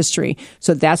world history.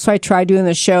 So that's why I tried doing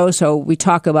the show. So we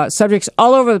talk about subjects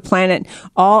all over the planet,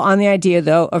 all on the idea,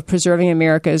 though, of preserving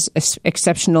America's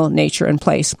exceptional nature and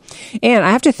place. And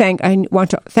I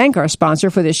want to thank our sponsor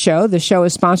for this show. The show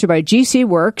is sponsored by GC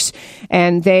Works,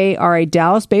 and they are a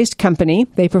Dallas-based company.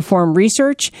 They perform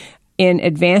research in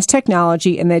advanced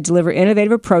technology, and they deliver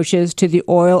innovative approaches to the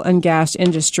oil and gas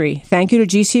industry. Thank you to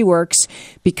GC Works.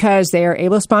 Because they are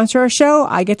able to sponsor our show,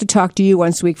 I get to talk to you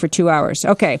once a week for 2 hours.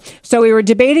 Okay, so we were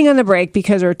debating on the break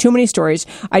because there are too many stories.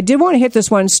 I did want to hit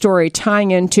this one story tying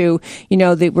into,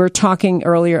 we're talking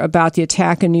earlier about the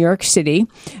attack in New York City,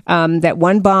 that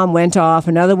one bomb went off.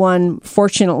 Another one,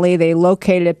 fortunately, they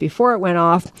located it before it went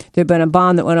off. There had been a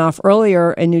bomb that went off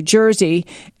earlier in New Jersey,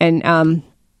 and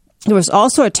there was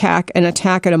also an attack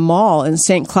at a mall in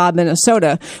St. Cloud,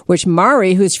 Minnesota, which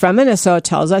Mari, who's from Minnesota,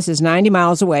 tells us is 90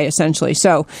 miles away, essentially.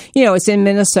 So, it's in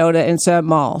Minnesota, and it's a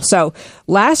mall. So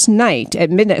last night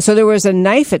at midnight, so there was a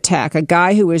knife attack, a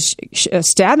guy who was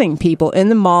stabbing people in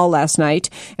the mall last night.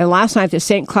 And last night, the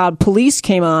St. Cloud police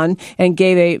came on and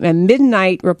gave a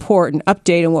midnight report, an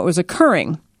update on what was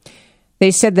occurring.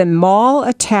 They said the mall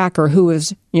attacker who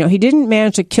was, he didn't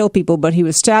manage to kill people, but he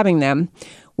was stabbing them,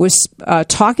 was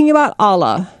talking about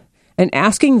Allah and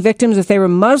asking victims if they were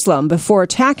Muslim before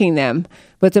attacking them,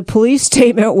 but the police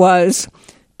statement was,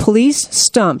 police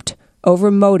stumped over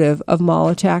motive of mall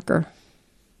attacker.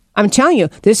 I'm telling you,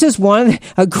 this is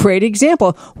a great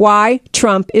example why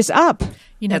Trump is up.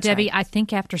 You know, That's Debbie, right. I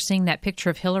think after seeing that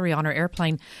picture of Hillary on her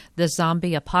airplane, the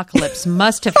zombie apocalypse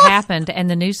must have happened,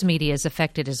 and the news media is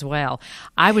affected as well.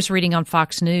 I was reading on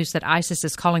Fox News that ISIS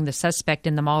is calling the suspect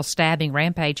in the mall stabbing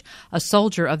rampage a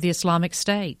soldier of the Islamic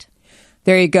State.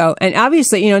 There you go. And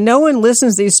obviously, no one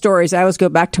listens to these stories. I always go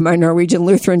back to my Norwegian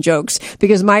Lutheran jokes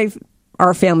because my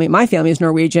family is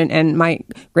Norwegian, and my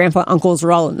grandpa, uncles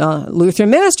are all Lutheran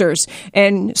ministers.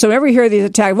 And so whenever you hear these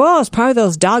attacks, well, it's probably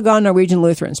those doggone Norwegian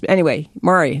Lutherans. But anyway,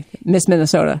 Maury, Miss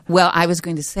Minnesota. Well, I was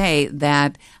going to say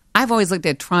that I've always looked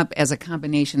at Trump as a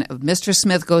combination of Mr.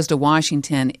 Smith Goes to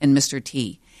Washington and Mr.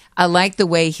 T. I like the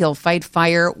way he'll fight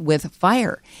fire with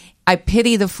fire. I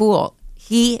pity the fool.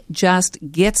 He just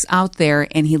gets out there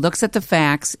and he looks at the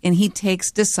facts and he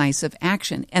takes decisive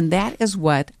action. And that is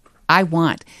what I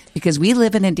want, because we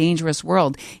live in a dangerous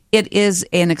world. It is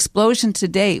an explosion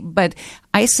today, but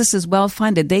ISIS is well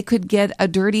funded. They could get a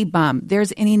dirty bomb.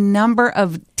 There's any number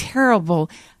of terrible,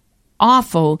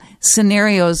 awful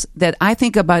scenarios that I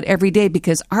think about every day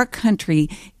because our country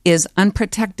is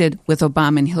unprotected with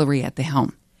Obama and Hillary at the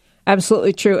helm.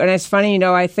 Absolutely true. And it's funny,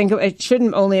 I think it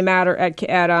shouldn't only matter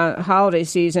at holiday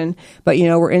season, but,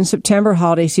 we're in September,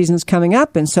 holiday season's coming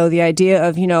up. And so the idea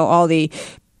of, all the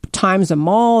times the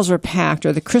malls are packed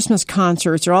or the Christmas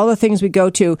concerts or all the things we go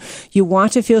to, you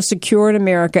want to feel secure in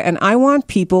America. And I want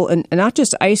people, and not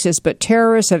just ISIS, but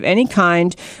terrorists of any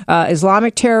kind,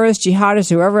 Islamic terrorists, jihadists,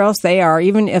 whoever else they are,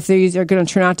 even if they're going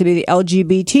to turn out to be the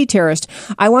LGBT terrorists,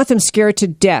 I want them scared to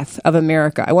death of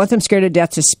America. I want them scared to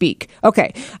death to speak.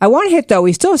 Okay, I want to hit, though,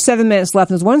 we still have 7 minutes left.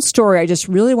 There's one story I just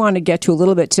really want to get to a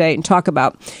little bit today and talk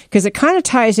about, because it kind of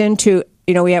ties into,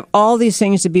 we have all these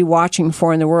things to be watching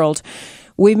for in the world.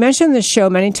 We've mentioned this show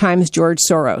many times, George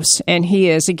Soros, and he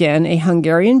is, again, a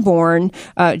Hungarian-born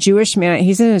Jewish man.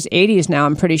 He's in his 80s now,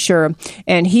 I'm pretty sure,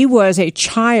 and he was a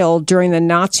child during the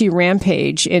Nazi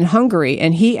rampage in Hungary,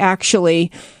 and he actually,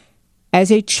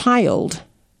 as a child,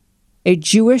 a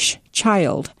Jewish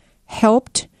child,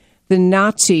 helped the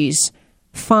Nazis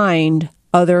find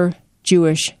other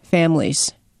Jewish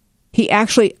families. He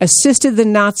actually assisted the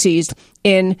Nazis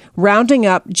in rounding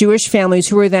up Jewish families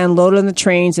who were then loaded on the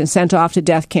trains and sent off to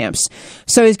death camps.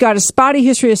 So he's got a spotty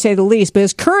history, to say the least. But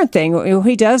his current thing, what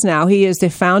he does now, he is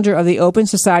the founder of the Open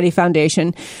Society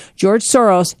Foundation. George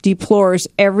Soros deplores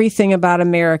everything about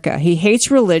America. He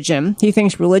hates religion. He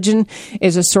thinks religion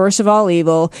is a source of all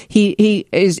evil.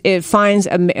 It finds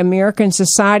American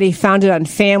society founded on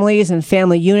families and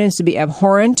family unions to be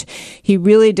abhorrent. He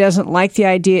really doesn't like the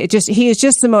idea. He is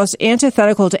just the most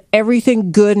antithetical to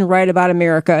everything good and right about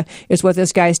America is what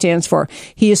this guy stands for.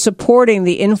 He is supporting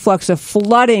the influx of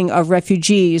flooding of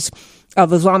refugees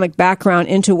of Islamic background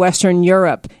into Western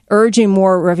Europe, urging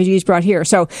more refugees brought here.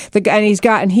 So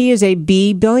he is a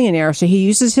billionaire. So he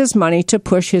uses his money to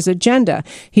push his agenda.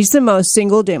 He's the most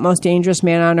dangerous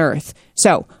man on earth.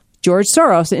 So George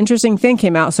Soros, an interesting thing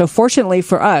came out. So fortunately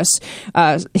for us,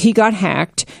 he got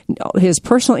hacked, his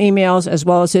personal emails as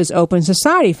well as his Open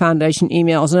Society Foundation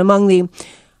emails. And among the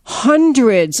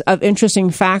hundreds of interesting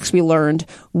facts we learned,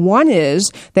 one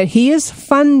is that he is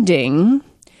funding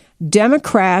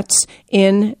Democrats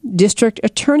in district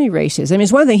attorney races. I mean,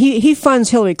 it's one thing. He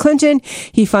funds Hillary Clinton.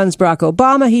 He funds Barack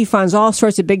Obama. He funds all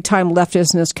sorts of big-time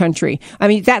leftists in this country. I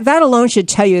mean, that alone should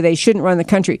tell you they shouldn't run the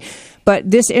country.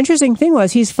 But this interesting thing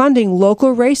was he's funding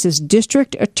local races,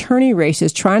 district attorney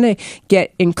races, trying to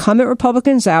get incumbent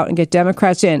Republicans out and get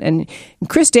Democrats in. And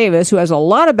Chris Davis, who has a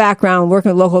lot of background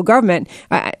working with local government,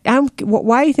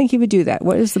 why do you think he would do that?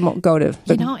 What is the motive?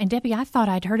 And Debbie, I thought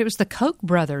I'd heard it was the Koch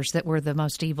brothers that were the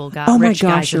most evil guys. Oh my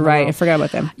gosh, you're right. I forgot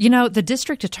about them. The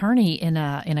district attorney in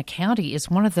a county is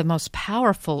one of the most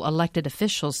powerful elected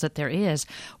officials that there is.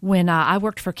 When I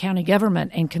worked for county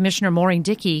government and Commissioner Maureen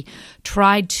Dickey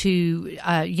tried to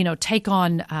take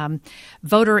on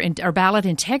voter or ballot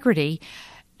integrity,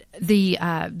 the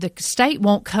state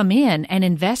won't come in and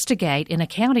investigate in a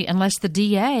county unless the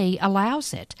DA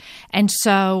allows it. And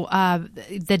so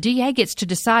the DA gets to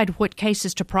decide what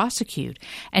cases to prosecute.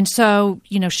 And so,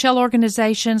 shell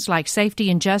organizations like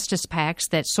Safety and Justice PACs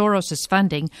that Soros is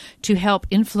funding to help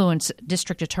influence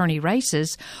district attorney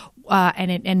races,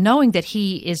 and knowing that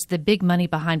he is the big money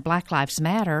behind Black Lives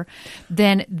Matter,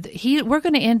 then we're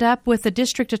going to end up with a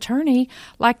district attorney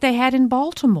like they had in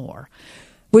Baltimore.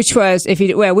 Which was,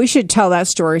 we should tell that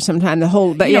story sometime.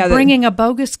 Bringing a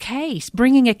bogus case,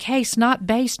 bringing a case not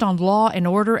based on law and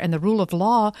order and the rule of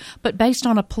law, but based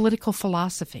on a political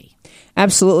philosophy.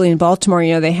 Absolutely. In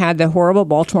Baltimore, they had the horrible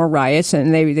Baltimore riots,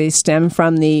 and they stem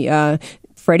from the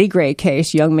Freddie Gray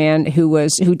case, young man who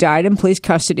died in police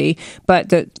custody. But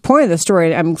the point of the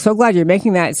story, I'm so glad you're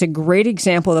making that. It's a great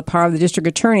example of the power of the district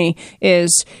attorney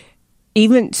is.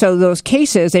 Even so, those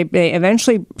cases, they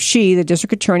eventually, the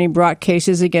district attorney, brought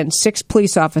cases against 6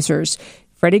 police officers.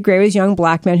 Freddie Gray was a young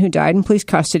black man who died in police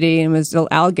custody, and the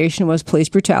allegation was police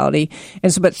brutality.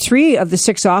 And so, but 3 of the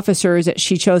 6 officers that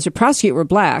she chose to prosecute were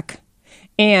black.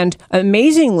 And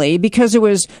amazingly, because there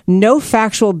was no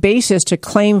factual basis to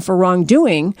claim for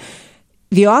wrongdoing,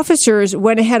 the officers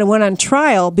went ahead and went on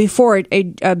trial before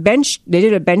a bench. They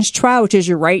did a bench trial, which is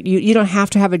your right. You don't have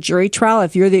to have a jury trial.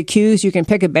 If you're the accused, you can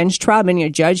pick a bench trial, meaning a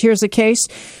judge hears the case.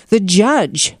 The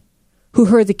judge who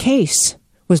heard the case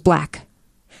was black.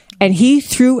 And he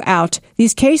threw out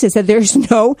these cases, that there's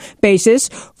no basis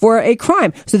for a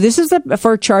crime. So this is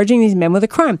for charging these men with a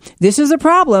crime. This is the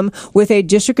problem with a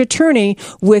district attorney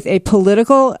with a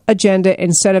political agenda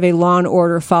instead of a law and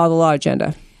order, follow the law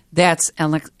agenda. That's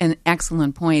an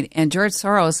excellent point. And George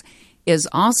Soros is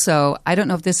also, I don't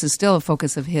know if this is still a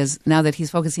focus of his now that he's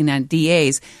focusing on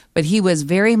DAs, but he was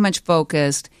very much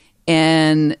focused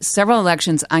in several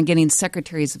elections on getting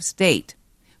secretaries of state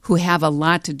who have a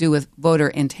lot to do with voter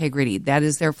integrity. That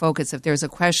is their focus. If there's a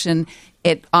question,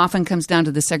 it often comes down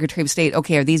to the Secretary of State.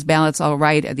 Okay, are these ballots all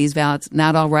right? Are these ballots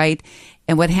not all right?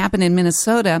 And what happened in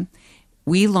Minnesota,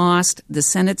 we lost the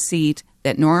Senate seat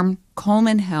that Norm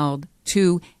Coleman held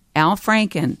to Al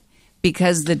Franken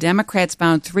because the Democrats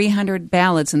found 300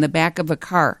 ballots in the back of a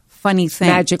car. Funny thing.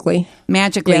 Magically.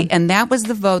 Yeah. And that was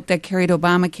the vote that carried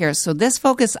Obamacare. So this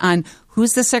focus on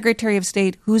who's the Secretary of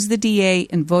State, who's the DA,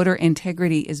 and voter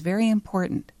integrity is very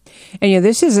important. And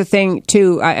this is a thing,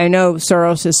 too. I know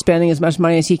Soros is spending as much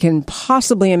money as he can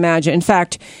possibly imagine. In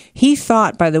fact, he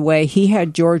thought, by the way, he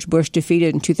had George Bush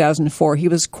defeated in 2004. He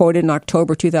was quoted in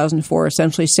October 2004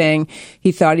 essentially saying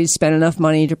he thought he'd spent enough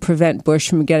money to prevent Bush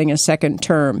from getting a second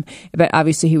term. But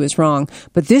obviously he was wrong.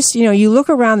 But this, you look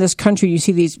around this country, you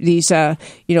see these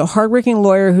hardworking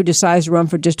lawyer who decides to run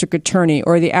for district attorney,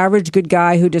 or the average good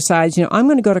guy who decides, I'm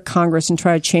going to go to Congress and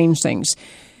try to change things.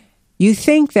 You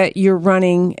think that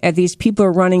these people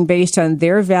are running based on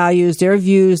their values, their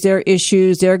views, their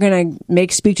issues. They're going to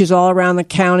make speeches all around the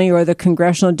county or the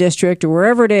congressional district or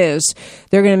wherever it is.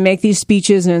 They're going to make these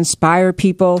speeches and inspire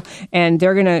people, and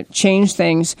they're going to change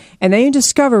things. And then you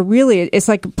discover, really, it's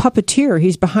like a puppeteer.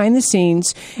 He's behind the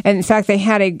scenes. And in fact, they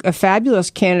had a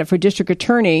fabulous candidate for district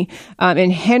attorney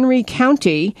in Henry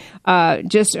County. I'm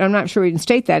not sure we can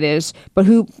state that is, but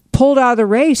who pulled out of the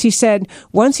race. He said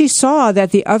once he saw that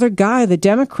the other guy, the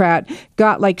Democrat,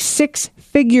 got like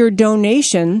 6-figure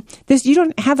donation. You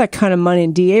don't have that kind of money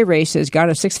in DA races. Got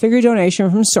a 6-figure donation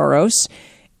from Soros.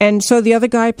 And so the other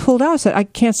guy pulled out, said, I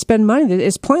can't spend money.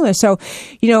 It's pointless. So,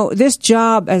 this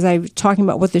job, as I'm talking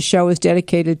about what the show is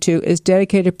dedicated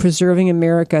to preserving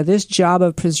America. This job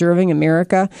of preserving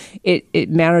America, it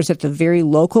matters at the very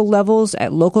local levels,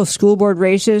 at local school board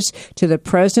races, to the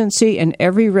presidency, and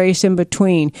every race in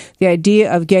between. The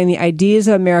idea of getting the ideas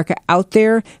of America out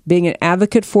there, being an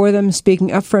advocate for them,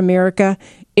 speaking up for America,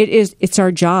 it's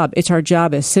our job. It's our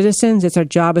job as citizens. It's our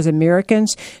job as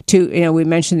Americans to, we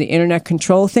mentioned the internet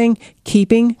control thing,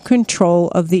 keeping control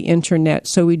of the internet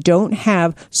so we don't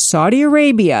have Saudi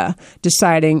Arabia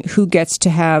deciding who gets to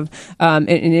have an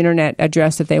internet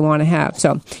address that they want to have.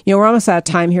 So, we're almost out of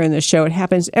time here in the show. It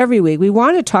happens every week. We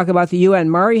want to talk about the UN.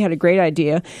 Mari had a great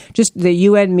idea, just the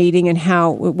UN meeting and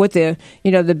what's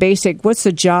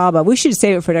the job of, we should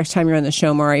save it for next time you're on the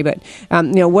show, Mari, but,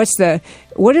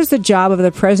 what is the job of the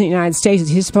President of the United States? Is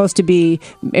he supposed to be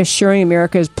assuring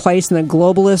America's place in the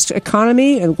globalist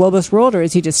economy and globalist world, or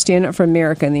is he to stand up for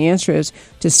America? And the answer is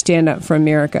to stand up for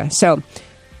America. So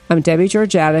I'm Debbie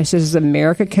Georgiadis. This is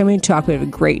America Can We Talk. We have a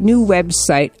great new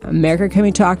website,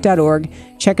 americacanwetalk.org.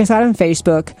 Check us out on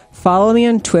Facebook. Follow me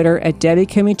on Twitter at Debbie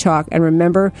Can We Talk. And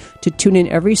remember to tune in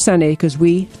every Sunday because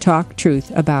we talk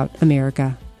truth about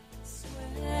America.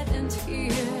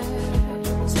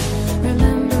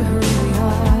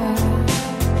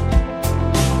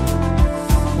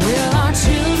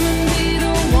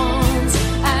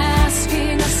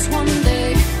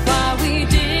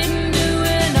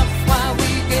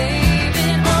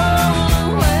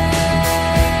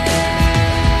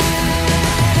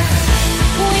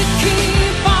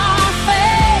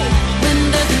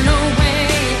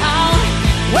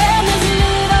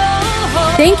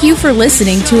 Thank you for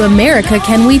listening to America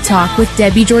Can We Talk with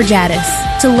Debbie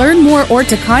Georgiadis. To learn more or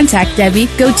to contact Debbie,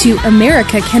 go to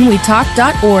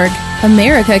americacanwetalk.org.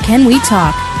 America Can We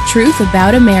Talk. Truth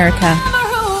about America.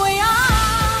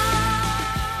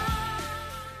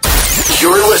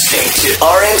 You're listening to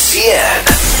RNCN,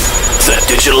 the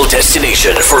digital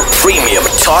destination for premium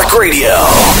talk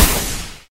radio.